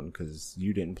shut down because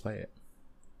you didn't play it.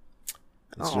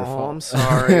 It's your fault. I'm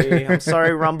sorry. I'm sorry,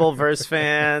 Rumbleverse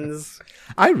fans.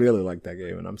 I really like that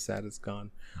game, and I'm sad it's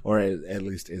gone, or at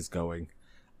least is going.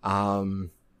 Also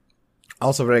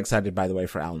very excited, by the way,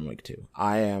 for Alan Wake 2.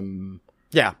 I am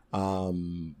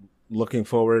looking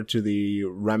forward to the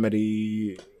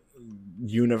Remedy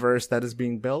universe that is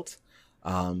being built.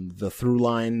 The through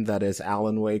line that is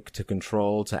Alan Wake to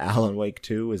Control to Alan Wake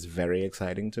 2 is very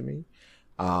exciting to me.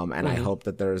 And I hope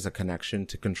that there is a connection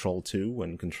to Control 2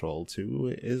 when Control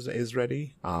 2 is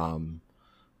ready.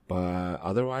 But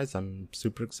otherwise, I'm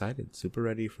super excited, super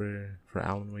ready for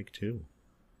Alan Wake 2.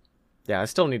 Yeah, I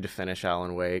still need to finish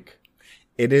Alan Wake.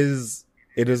 It is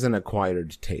an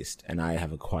acquired taste, and I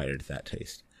have acquired that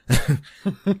taste.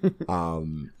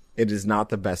 It is not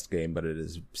the best game, but it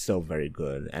is still very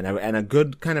good, and a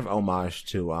good kind of homage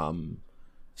to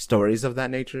stories of that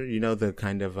nature. You know, the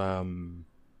kind of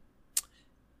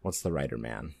what's the writer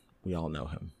man? We all know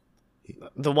him.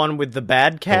 The one with the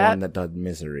bad cat? The one that does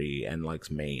Misery and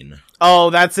likes Maine. Oh,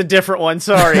 that's a different one.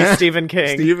 Sorry, Stephen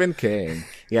King. Stephen King.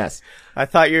 Yes. I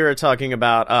thought you were talking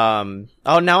about,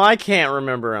 now I can't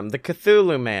remember him. The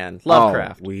Cthulhu man.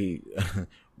 Lovecraft. Oh,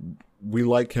 we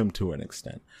like him to an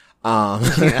extent.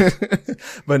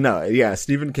 But no, yeah,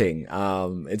 Stephen King.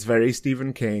 It's very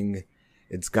Stephen King.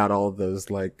 It's got all those,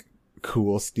 like,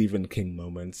 cool Stephen King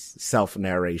moments.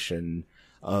 Self-narration,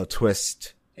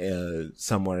 twist,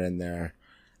 somewhere in there.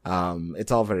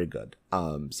 It's all very good.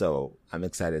 So I'm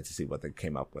excited to see what they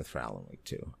came up with for Alan Wake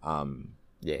 2.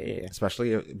 Yeah.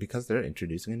 Especially because they're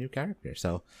introducing a new character.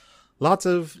 So lots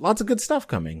of good stuff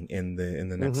coming in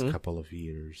the next couple of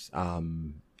years.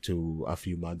 To a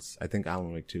few months. I think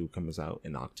Alan Wake 2 comes out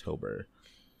in October.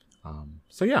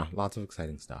 So yeah, lots of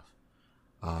exciting stuff.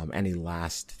 Any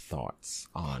last thoughts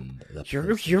on the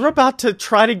You're about to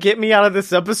try to get me out of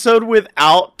this episode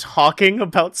without talking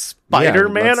about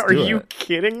Spider-Man? Yeah, Are you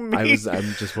kidding me?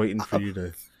 I'm just waiting for you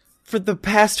to... For the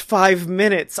past 5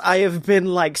 minutes, I have been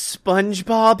like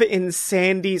SpongeBob in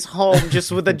Sandy's home,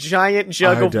 just with a giant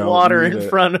jug of water in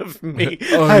front of me.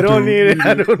 I don't need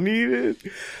it.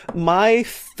 My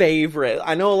favorite,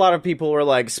 I know a lot of people were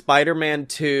like, Spider-Man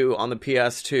 2 on the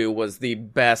PS2 was the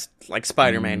best, like,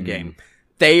 Spider-Man game.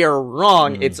 They are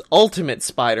wrong. It's Ultimate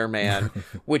Spider-Man,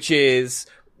 which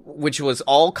was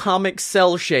all comic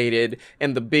cell shaded,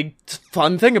 and the big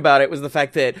fun thing about it was the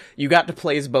fact that you got to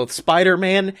play as both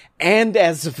Spider-Man and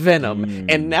as Venom.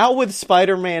 And now with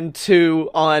Spider-Man 2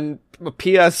 on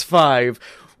PS5,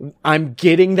 I'm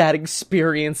getting that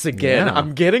experience again. Yeah.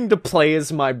 I'm getting to play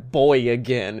as my boy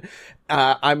again.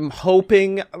 I'm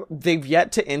hoping they've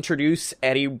yet to introduce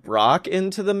Eddie Brock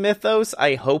into the mythos.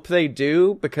 I hope they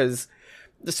do, because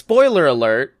the spoiler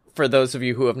alert, for those of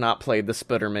you who have not played the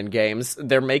Spider-Man games,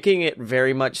 they're making it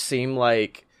very much seem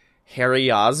like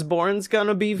Harry Osborn's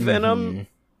gonna be Venom.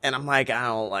 And I'm like, I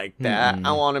don't like that.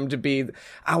 I want him to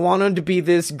be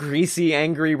this greasy,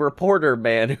 angry reporter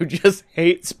man who just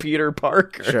hates Peter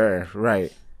Parker. Sure,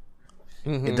 right.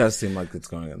 It does seem like it's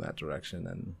going in that direction,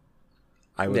 and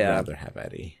I would rather have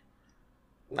Eddie.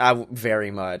 Very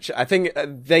much. I think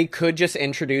they could just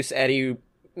introduce Eddie,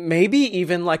 maybe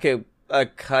even like a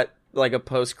cut, like a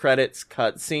post-credits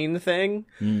cutscene thing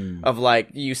of like,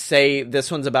 you say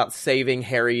this one's about saving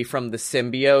Harry from the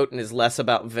symbiote and is less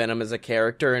about Venom as a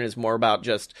character and is more about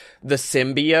just the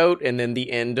symbiote, and then the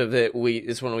end of it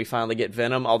is when we finally get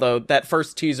Venom, although that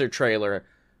first teaser trailer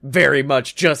very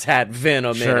much just had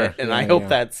Venom in it, and I hope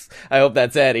that's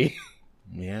Eddie.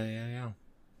 Yeah.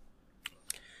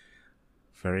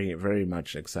 Very, very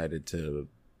much excited to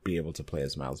be able to play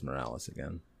as Miles Morales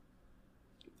again.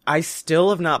 I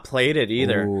still have not played it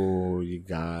either. Oh, you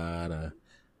gotta.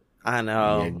 I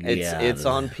know. It's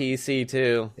on PC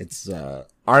too. It's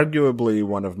arguably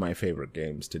one of my favorite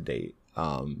games to date.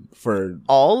 For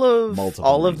all of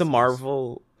the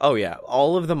Marvel.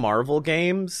 All of the Marvel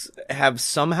games have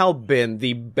somehow been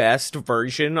the best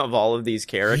version of all of these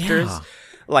characters. Yeah.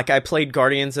 Like, I played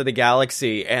Guardians of the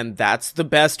Galaxy, and that's the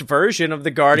best version of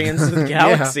the Guardians of the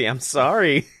Galaxy. I'm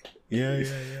sorry. Yeah.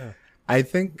 I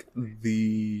think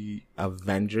the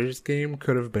Avengers game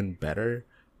could have been better,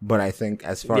 but I think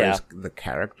as far as the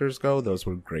characters go, those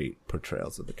were great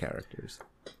portrayals of the characters.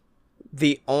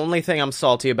 The only thing I'm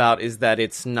salty about is that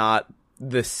it's not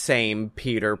the same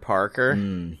Peter Parker.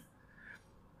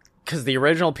 Because the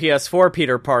original PS4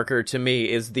 Peter Parker, to me,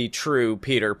 is the true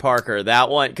Peter Parker. That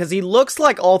one, because he looks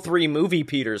like all three movie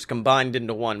Peters combined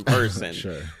into one person.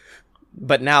 Sure.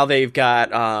 But now they've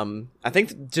got, I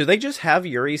think, do they just have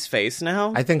Yuri's face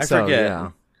now? I think so, forget.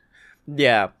 yeah.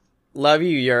 Yeah. Love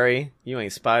you, Yuri. You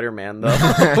ain't Spider-Man,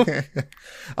 though.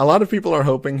 A lot of people are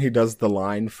hoping he does the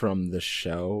line from the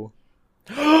show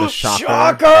The shocker.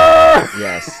 Shocker!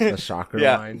 Yes, the shocker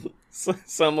Yeah. line.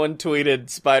 Someone tweeted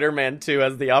Spider-Man 2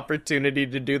 has the opportunity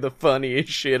to do the funniest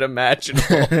shit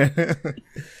imaginable.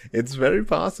 It's very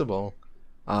possible.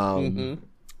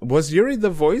 Was Yuri the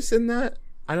voice in that?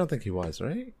 I don't think he was,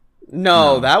 right?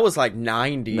 No, that was like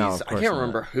 90s. No, of I course can't not.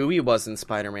 remember who he was in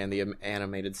Spider-Man, the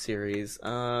animated series.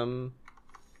 I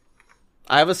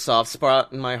have a soft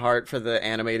spot in my heart for the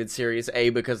animated series,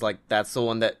 because like that's the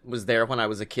one that was there when I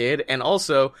was a kid, and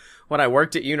also when I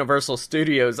worked at Universal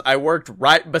Studios, I worked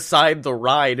right beside the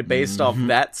ride based off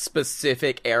that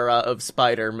specific era of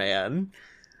Spider-Man.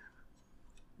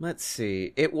 Let's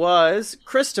see. It was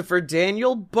Christopher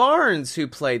Daniel Barnes who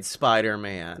played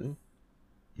Spider-Man.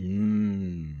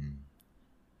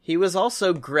 He was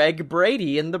also Greg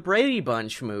Brady in the Brady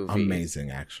Bunch movie.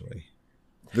 Amazing, actually.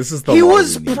 This is the He one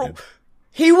was we needed.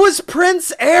 he was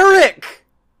Prince Eric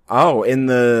Oh, in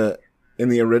the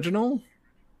original?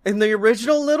 in the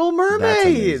original Little That's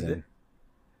Mermaid. amazing.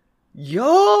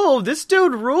 Yo, this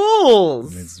dude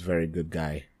rules. He's a very good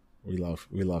guy. We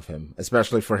love him,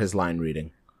 especially for his line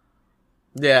reading.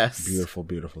 Yes. Beautiful,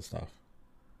 beautiful stuff.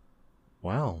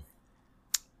 Wow.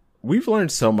 We've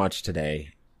learned so much today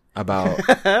about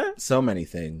so many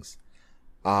things.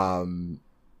 PlayStation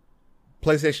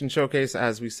Showcase,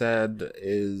 as we said,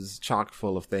 is chock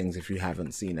full of things. If you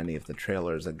haven't seen any of the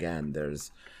trailers, again,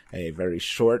 there's a very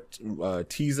short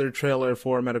teaser trailer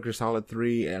for Metal Gear Solid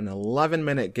 3, an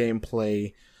 11-minute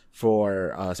gameplay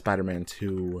for Spider-Man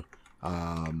 2,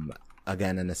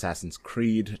 again, an Assassin's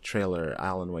Creed trailer,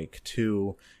 Alan Wake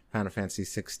 2, Final Fantasy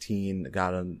 16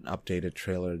 got an updated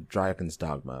trailer, Dragon's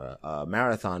Dogma,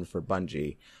 Marathon for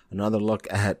Bungie, another look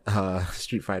at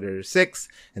Street Fighter 6,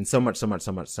 and so much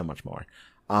more.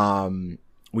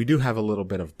 We do have a little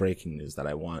bit of breaking news that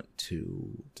I want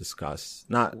to discuss.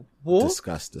 Not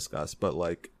discuss, but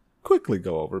like quickly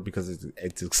go over because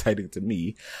it's exciting to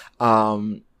me.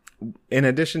 In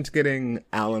addition to getting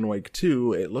Alan Wake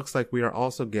 2, it looks like we are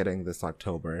also getting this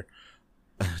October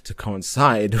to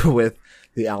coincide with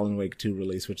the Alan Wake 2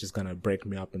 release, which is going to break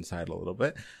me up inside a little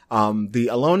bit. The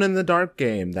Alone in the Dark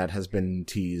game that has been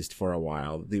teased for a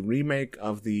while. The remake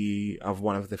of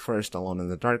one of the first Alone in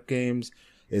the Dark games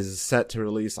is set to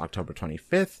release October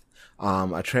 25th.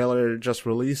 A trailer just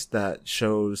released that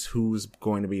shows who's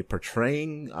going to be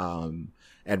portraying,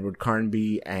 Edward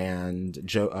Carnby and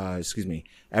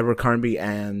Edward Carnby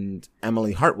and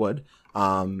Emily Hartwood.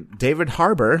 David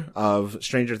Harbour of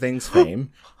Stranger Things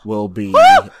fame will be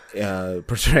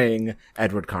portraying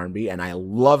Edward Carnby, and I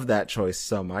love that choice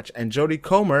so much. And Jodie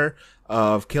Comer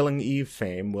of Killing Eve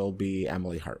fame will be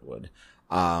Emily Hartwood.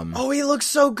 He looks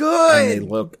so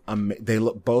good. And they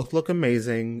both look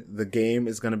amazing. The game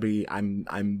is going to be,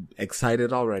 I'm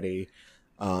excited already.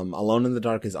 Alone in the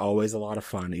Dark is always a lot of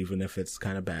fun, even if it's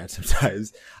kind of bad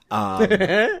sometimes.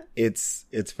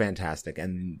 It's fantastic.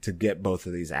 And to get both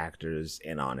of these actors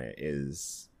in on it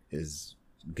is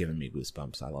giving me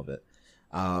goosebumps. I love it.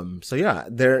 So yeah,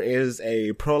 there is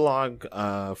a prologue,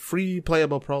 free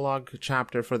playable prologue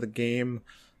chapter for the game,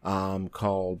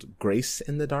 called Grace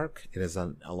in the Dark. It is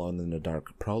an Alone in the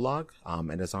Dark prologue.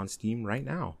 It is on Steam right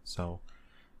now. So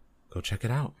go check it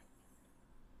out.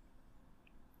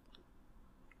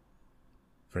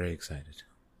 Very excited.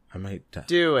 I might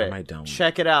do it. I might download.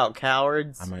 Check it out,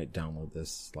 cowards. I might download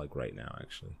this like right now,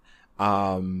 actually.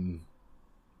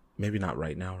 Maybe not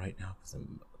right now because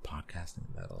I'm podcasting.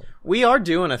 We are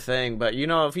doing a thing, but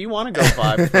if you want to go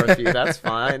vibe for a few, that's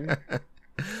fine.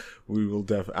 We will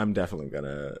I'm definitely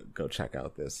gonna go check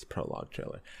out this prologue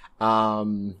trailer.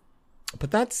 But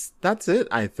that's it,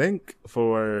 I think,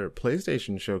 for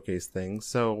PlayStation Showcase things.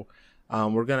 So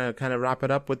we're going to kind of wrap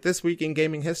it up with This Week in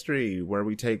Gaming History, where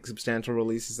we take substantial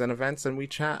releases and events and we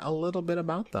chat a little bit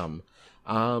about them.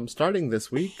 Starting this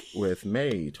week with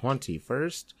May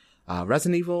 21st,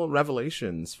 Resident Evil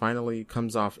Revelations finally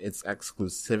comes off its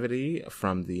exclusivity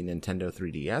from the Nintendo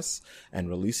 3DS and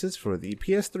releases for the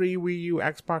PS3, Wii U,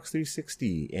 Xbox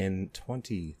 360 in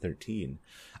 2013.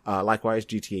 Likewise,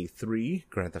 GTA 3,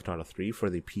 Grand Theft Auto 3 for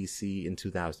the PC in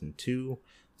 2002.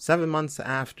 7 months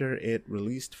after it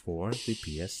released for the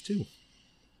PS2.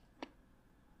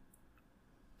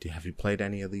 Have you played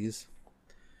any of these?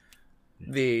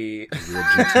 Are you a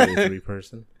GTA 3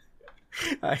 person?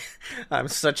 I'm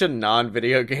such a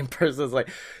non-video game person. It's like,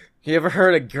 you ever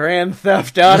heard of Grand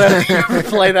Theft Auto? You ever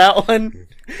play that one?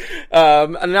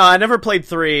 No, I never played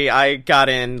 3. I got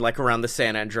in like around the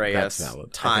San Andreas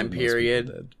time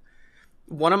period.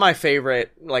 One of my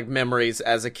favorite memories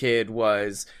as a kid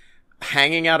was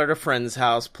hanging out at a friend's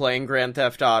house playing Grand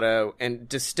Theft Auto, and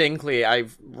distinctly,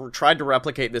 I've tried to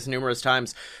replicate this numerous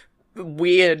times,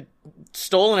 we had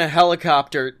stolen a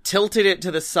helicopter, tilted it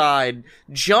to the side,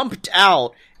 jumped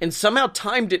out, and somehow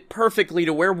timed it perfectly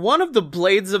to where one of the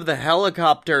blades of the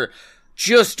helicopter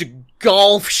just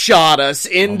golf shot us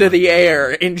into the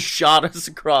air and shot us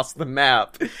across the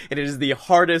map. And it is the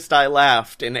hardest I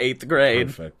laughed in 8th grade.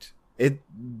 Perfect.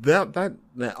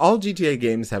 All GTA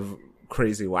games have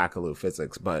crazy wackaloo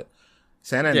physics, but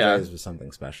San Andreas was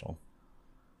something special.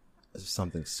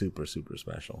 Something super, super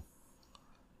special.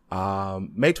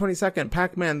 May 22nd,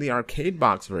 Pac-Man the arcade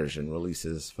box version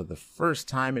releases for the first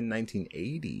time in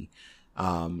 1980.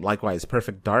 Likewise,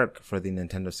 Perfect Dark for the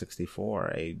Nintendo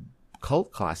 64, a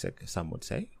cult classic, some would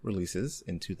say, releases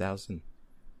in 2000.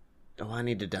 Oh, I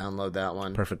need to download that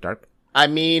one. Perfect Dark? I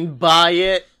mean, buy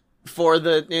it for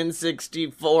the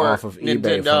N64 off of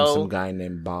Nintendo. eBay from some guy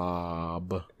named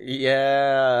Bob.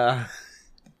 Yeah.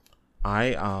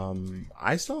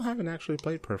 I still haven't actually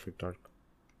played Perfect Dark.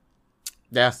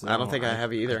 Yeah, So I don't think I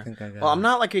have either. I think I got Well, I'm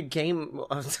not like a game...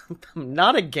 I'm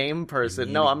not a game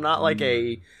person. No, I'm not like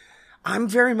a... I'm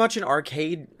very much an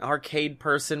arcade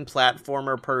person,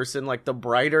 platformer person. Like, the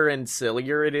brighter and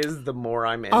sillier it is, the more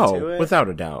I'm into it. Without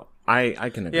a doubt.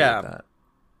 I can agree with that.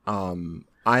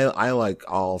 I like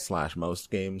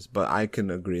all/most games, but I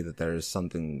can agree that there is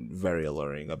something very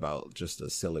alluring about just a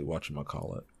silly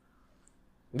whatchamacallit.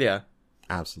 Yeah.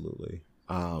 Absolutely.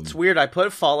 It's weird, I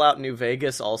put Fallout New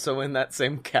Vegas also in that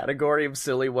same category of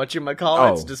silly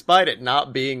whatchamacallits, despite it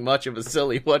not being much of a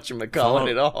silly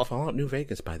whatchamacallit at all. Fallout New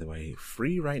Vegas, by the way,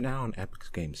 free right now on Epic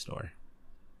Game Store.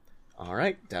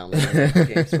 Alright, download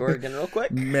Epic Game Store again real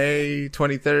quick. May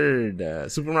 23rd,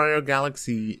 Super Mario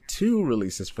Galaxy 2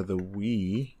 releases for the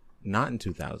Wii, not in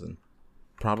 2000.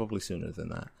 Probably sooner than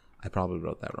that. I probably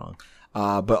wrote that wrong.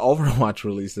 But Overwatch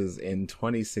releases in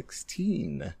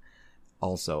 2016.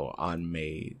 Also on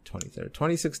May 23rd.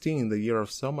 2016, the year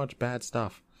of so much bad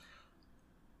stuff.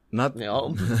 Not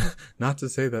not to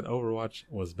say that Overwatch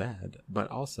was bad,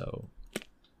 but also...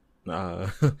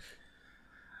 there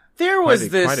was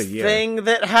this thing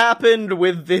that happened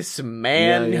with this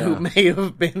man who may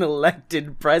have been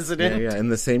elected president. Yeah, in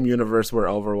the same universe where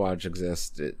Overwatch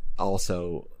exists,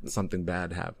 also something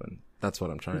bad happened. That's what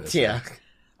I'm trying to say. Yeah.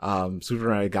 Super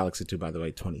Mario Galaxy 2, by the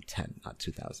way, 2010, not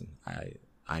 2000.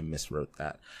 I miswrote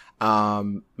that.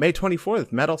 May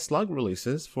 24th, Metal Slug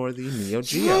releases for the Neo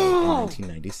Geo in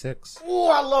 1996. Oh,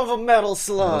 I love a Metal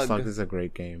Slug. Metal Slug is a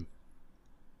great game.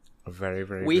 A very,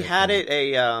 very We great had game.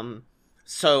 it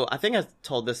so I think I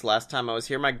told this last time I was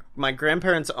here. My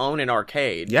grandparents own an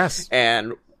arcade. Yes.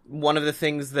 And one of the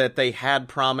things that they had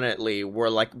prominently were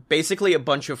like basically a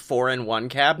bunch of 4-in-1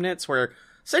 cabinets where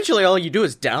essentially all you do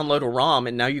is download a ROM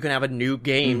and now you can have a new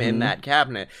game in that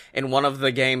cabinet. And one of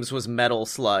the games was Metal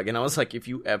Slug. And I was like, if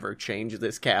you ever change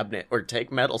this cabinet or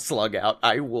take Metal Slug out,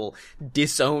 I will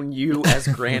disown you as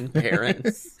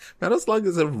grandparents. Metal Slug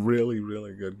is a really,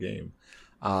 really good game.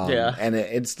 And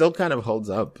it still kind of holds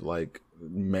up like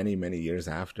many, many years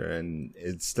after. And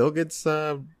it still gets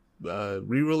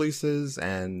re-releases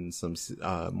and some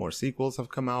more sequels have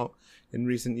come out in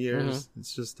recent years.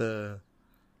 It's just a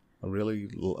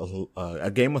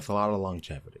game with a lot of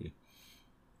longevity.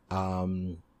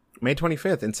 May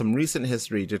 25th, in some recent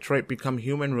history, Detroit Become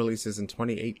Human releases in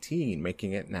 2018,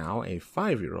 making it now a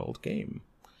 5-year-old game.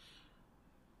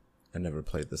 I never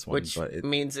played this one, Which but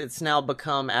means it's now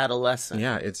become adolescent.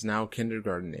 Yeah, it's now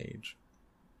kindergarten age.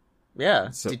 Yeah,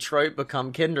 so, Detroit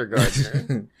Become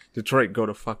Kindergartner. Detroit, go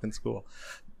to fucking school.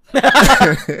 May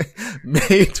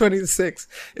 26th,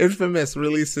 Infamous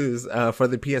releases for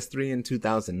the PS3 in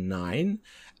 2009,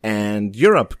 and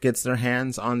Europe gets their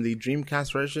hands on the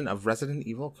Dreamcast version of Resident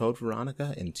Evil Code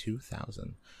Veronica in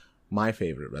 2000. My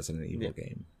favorite Resident Evil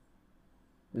game.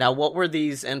 Now, what were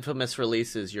these Infamous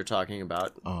releases you're talking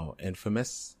about? Oh,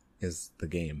 Infamous is the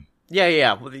game.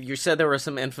 Yeah. Well, you said there were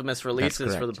some Infamous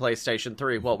releases for the PlayStation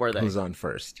 3. What were they? Who's on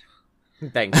first?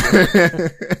 Thank you.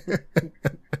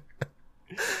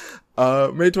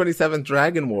 May 27th,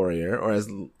 Dragon Warrior, or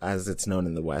as it's known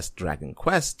in the West, Dragon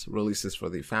Quest, releases for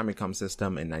the Famicom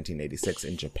system in 1986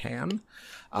 in Japan.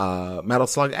 Metal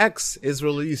Slug X is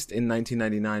released in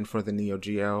 1999 for the Neo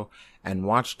Geo, and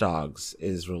Watch Dogs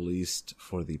is released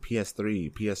for the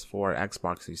PS3, PS4,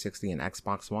 Xbox 360, and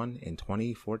Xbox One in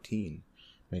 2014,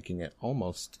 making it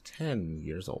almost 10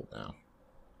 years old now.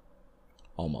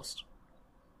 Almost.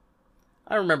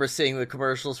 I remember seeing the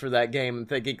commercials for that game and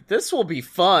thinking, this will be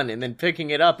fun, and then picking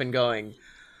it up and going,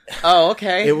 oh,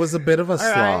 okay. It was a bit of a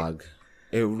slog.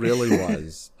 Right. It really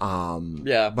was.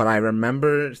 Yeah. But I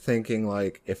remember thinking,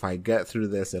 like, if I get through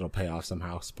this, it'll pay off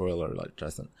somehow. Spoiler alert,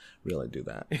 doesn't really do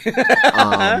that.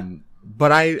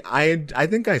 But I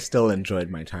think I still enjoyed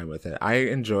my time with it. I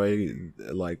enjoy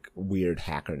like weird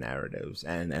hacker narratives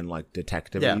and like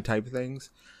detective-y type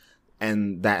things.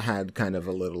 And that had kind of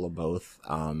a little of both.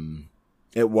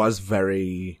 It was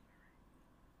very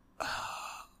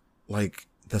like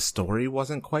the story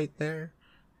wasn't quite there,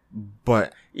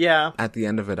 but at the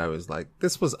end of it I was like,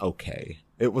 this was okay.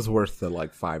 It was worth the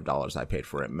like $5 I paid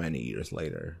for it many years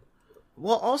later.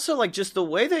 Well, also, like, just the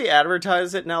way they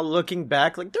advertise it now, looking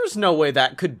back, like, there's no way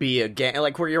that could be a game,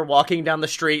 like, where you're walking down the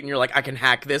street and you're like, I can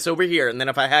hack this over here, and then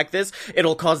if I hack this,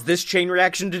 it'll cause this chain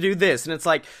reaction to do this, and it's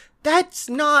like, that's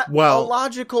not a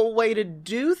logical way to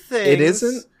do things. It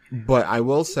isn't, but I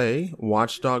will say,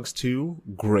 Watch Dogs 2,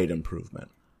 great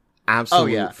improvement.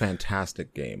 Absolute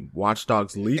fantastic game. Watch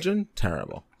Dogs Legion,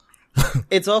 terrible.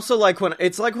 It's also like when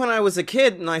I was a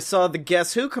kid and I saw the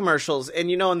Guess Who commercials, and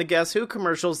you know, in the Guess Who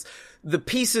commercials, the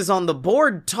pieces on the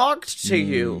board talked to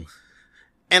you,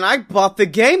 and I bought the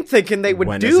game thinking they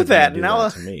would do that. Now,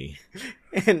 to me?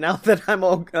 And now that I'm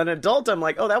an adult, I'm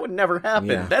like, oh, that would never happen.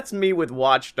 Yeah. That's me with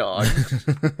Watch Dogs.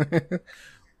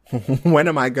 When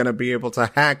am I gonna be able to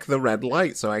hack the red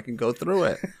light so I can go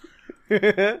through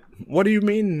it? What do you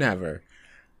mean, never?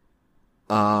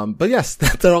 But yes,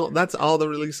 that's all the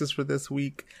releases for this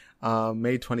week,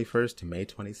 May 21st to May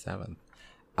 27th.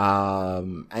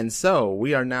 And so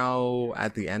we are now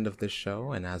at the end of this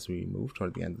show. And as we move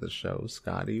toward the end of the show,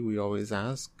 Scottye, we always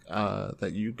ask,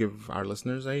 that you give our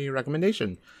listeners a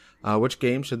recommendation. Which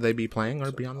game should they be playing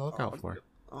or be on the lookout for?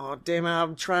 Oh, damn it,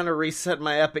 I'm trying to reset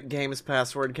my Epic Games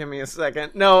password. Give me a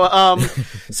second. No,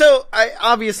 so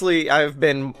I've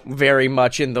been very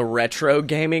much in the retro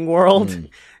gaming world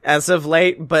as of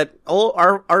late, but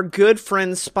our good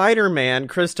friend Spider-Man,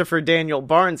 Christopher Daniel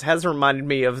Barnes, has reminded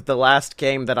me of the last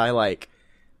game that I,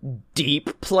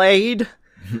 deep played,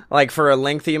 for a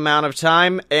lengthy amount of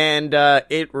time, and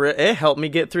it helped me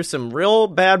get through some real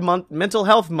bad mental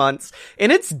health months,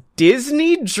 and it's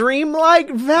Disney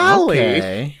Dreamlight Valley.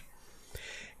 Okay.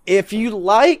 If you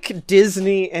like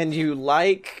Disney and you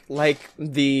like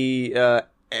the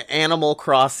Animal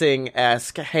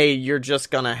Crossing-esque, hey, you're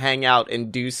just gonna hang out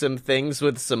and do some things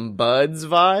with some buds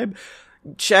vibe,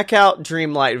 check out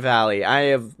Dreamlight Valley.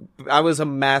 I was a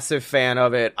massive fan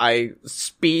of it.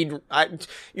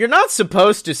 You're not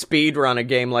supposed to speed run a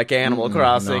game like Animal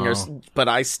Crossing, but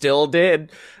I still did.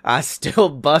 I still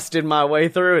busted my way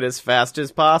through it as fast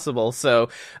as possible. So,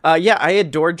 I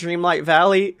adore Dreamlight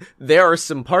Valley. There are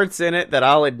some parts in it that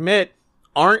I'll admit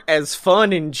aren't as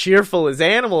fun and cheerful as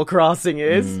Animal Crossing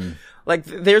is.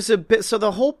 There's a bit, so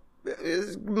the whole,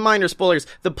 minor spoilers,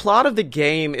 the plot of the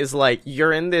game is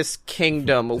you're in this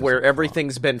kingdom where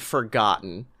everything's been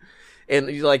forgotten, and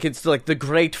it's the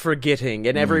great forgetting,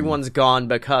 and everyone's gone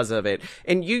because of it,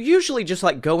 and you usually just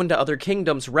go into other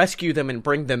kingdoms, rescue them, and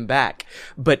bring them back,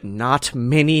 but not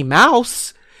Minnie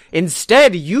Mouse.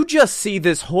 Instead, you just see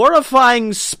this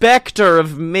horrifying specter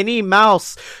of Minnie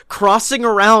Mouse crossing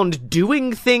around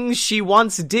doing things she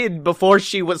once did before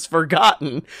she was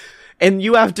forgotten, and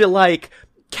you have to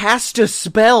cast a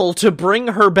spell to bring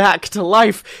her back to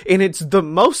life, and it's the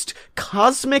most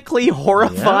cosmically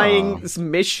horrifying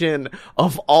mission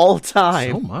of all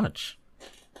time. So much.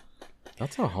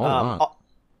 That's a whole lot.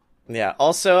 Yeah,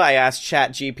 also, I asked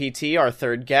ChatGPT, our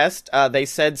third guest, they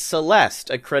said Celeste,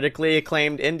 a critically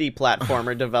acclaimed indie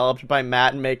platformer developed by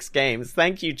Matt Makes Games.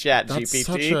 Thank you,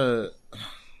 ChatGPT.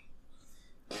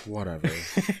 Whatever.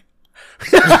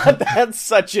 That's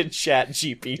such a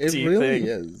ChatGPT thing. It really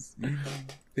is.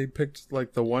 They picked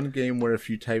the one game where if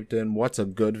you typed in "what's a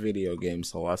good video game,"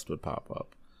 Celeste would pop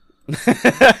up.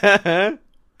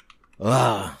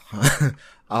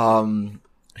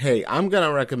 Hey, I'm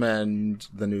gonna recommend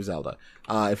the new Zelda.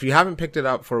 If you haven't picked it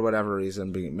up for whatever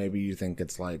reason, maybe you think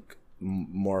it's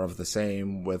more of the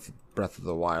same with Breath of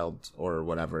the Wild or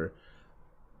whatever.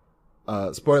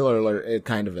 Spoiler alert, it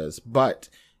kind of is, but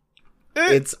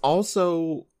it's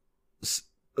also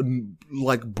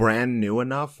brand new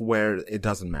enough where it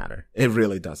doesn't matter. It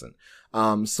really doesn't.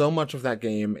 So much of that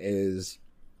game is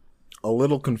a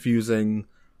little confusing,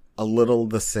 a little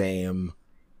the same,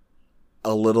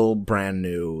 a little brand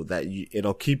new that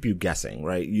it'll keep you guessing,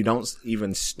 right? You don't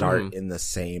even start in the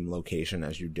same location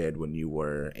as you did when you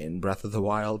were in Breath of the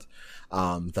Wild.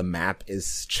 The map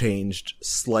is changed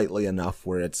slightly enough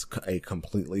where it's a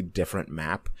completely different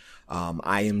map.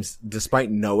 Despite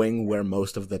knowing where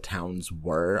most of the towns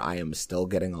were, I am still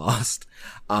getting lost.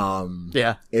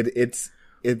 It's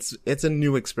a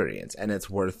new experience, and it's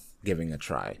worth giving a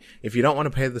try. If you don't want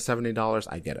to pay the $70,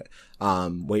 I get it.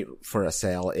 Wait for a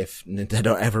sale if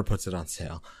Nintendo ever puts it on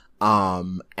sale.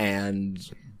 And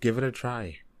give it a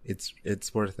try.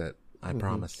 It's worth it. I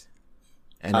promise.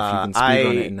 And if you can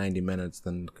speedrun it in 90 minutes,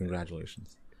 then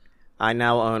congratulations. I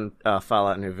now own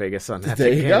Fallout New Vegas on Epic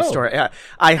There you Games go. Store.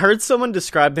 I heard someone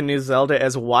describe the new Zelda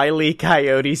as Wile E.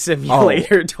 Coyote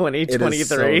Simulator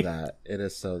 2023. It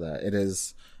is so that. It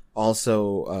is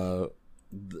also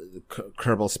the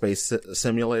Kerbal Space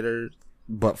Simulator,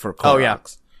 but for Koroks. Oh, yeah.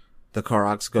 The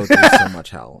Koroks go through so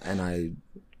much hell, and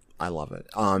I love it.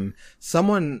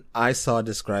 Someone I saw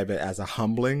describe it as a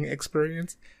humbling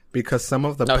experience because some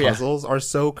of the puzzles are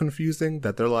so confusing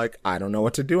that they're like, I don't know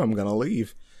what to do. I'm gonna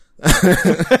leave.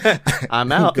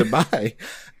 I'm out. Goodbye.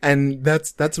 And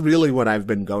that's really what I've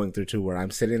been going through too, where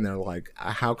I'm sitting there like,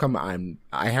 how come I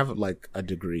have like a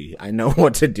degree. I know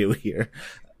what to do here.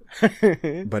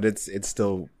 But it's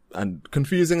still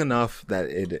confusing enough that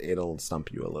it'll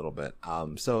stump you a little bit.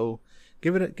 So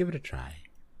give it a try.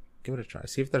 Give it a try.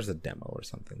 See if there's a demo or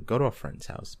something. Go to a friend's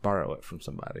house, borrow it from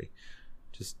somebody.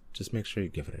 Just make sure you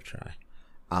give it a try.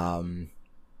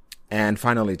 And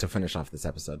finally, to finish off this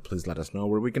episode, please let us know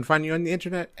where we can find you on the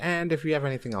internet and if you have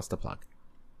anything else to plug.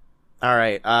 All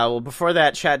right. Well, before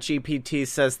that, ChatGPT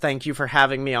says, thank you for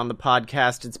having me on the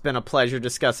podcast. It's been a pleasure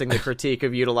discussing the critique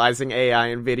of utilizing AI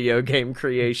in video game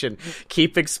creation.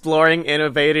 Keep exploring,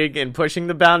 innovating, and pushing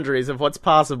the boundaries of what's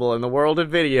possible in the world of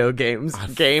video games.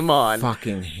 Game on. I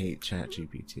fucking hate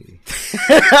ChatGPT.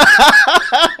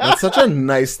 That's such a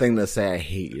nice thing to say. I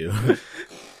hate you.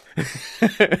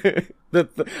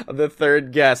 The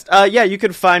third guest. Yeah, you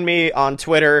can find me on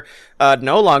Twitter,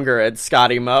 no longer at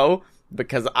Scottye Mo,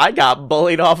 because I got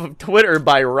bullied off of Twitter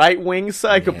by right-wing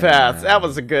psychopaths. Yeah. That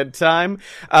was a good time.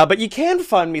 But you can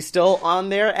find me still on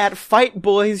there at Fight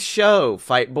Boyz Show.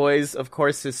 Fight Boyz, of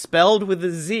course, is spelled with a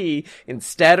Z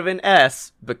instead of an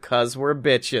S, because we're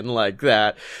bitchin' like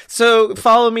that. So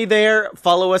follow me there.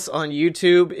 Follow us on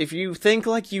YouTube. If you think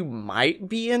like you might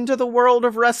be into the world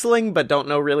of wrestling, but don't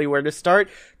know really where to start,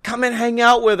 come and hang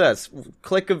out with us.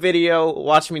 Click a video,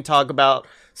 watch me talk about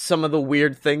some of the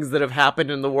weird things that have happened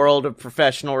in the world of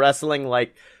professional wrestling,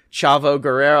 like Chavo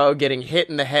Guerrero getting hit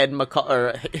in the head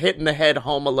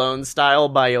Home Alone style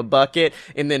by a bucket,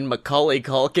 and then Macaulay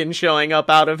Culkin showing up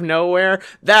out of nowhere.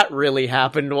 That really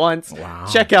happened once. Wow.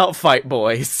 Check out Fight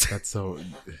Boyz. That's so...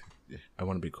 I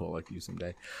want to be cool like you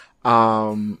someday.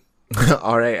 All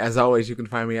right. As always, you can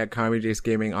find me at CommyJace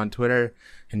Gaming on Twitter,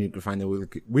 and you can find the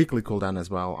weekly cooldown as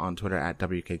well on Twitter at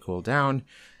WKCooldown.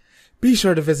 Be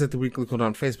sure to visit the Weekly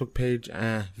Cooldown Facebook page.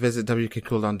 Visit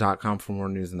WKCooldown.com for more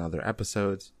news and other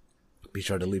episodes. Be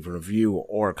sure to leave a review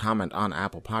or comment on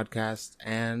Apple Podcasts.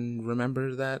 And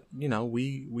remember that,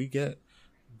 we get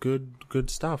good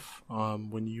stuff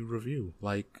when you review,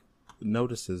 like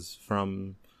notices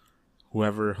from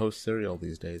whoever hosts Serial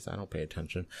these days. I don't pay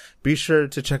attention. Be sure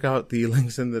to check out the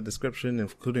links in the description,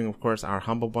 including, of course, our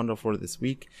Humble Bundle for this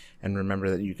week. And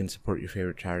remember that you can support your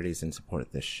favorite charities and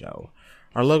support this show.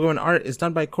 Our logo and art is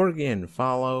done by Corgian.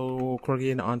 Follow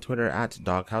Corgian on Twitter at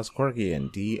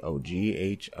DoghouseCorgian,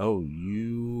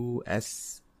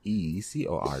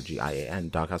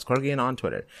 DoghouseCorgian, Doghouse Corgian on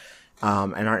Twitter.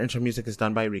 And our intro music is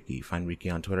done by Ricky. Find Ricky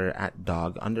on Twitter at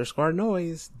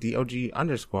dog_noise,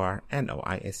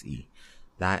 DOG_NOISE.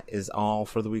 That is all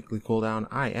for the weekly cooldown.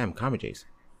 I am CommyJace.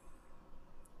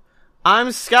 I'm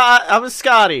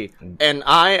Scottye, and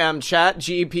I am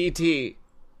ChatGPT.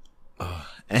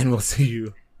 And we'll see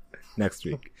you next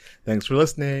week. Thanks for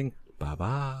listening.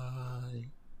 Bye-bye.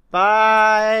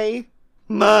 Bye.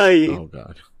 Bye. Oh,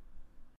 God.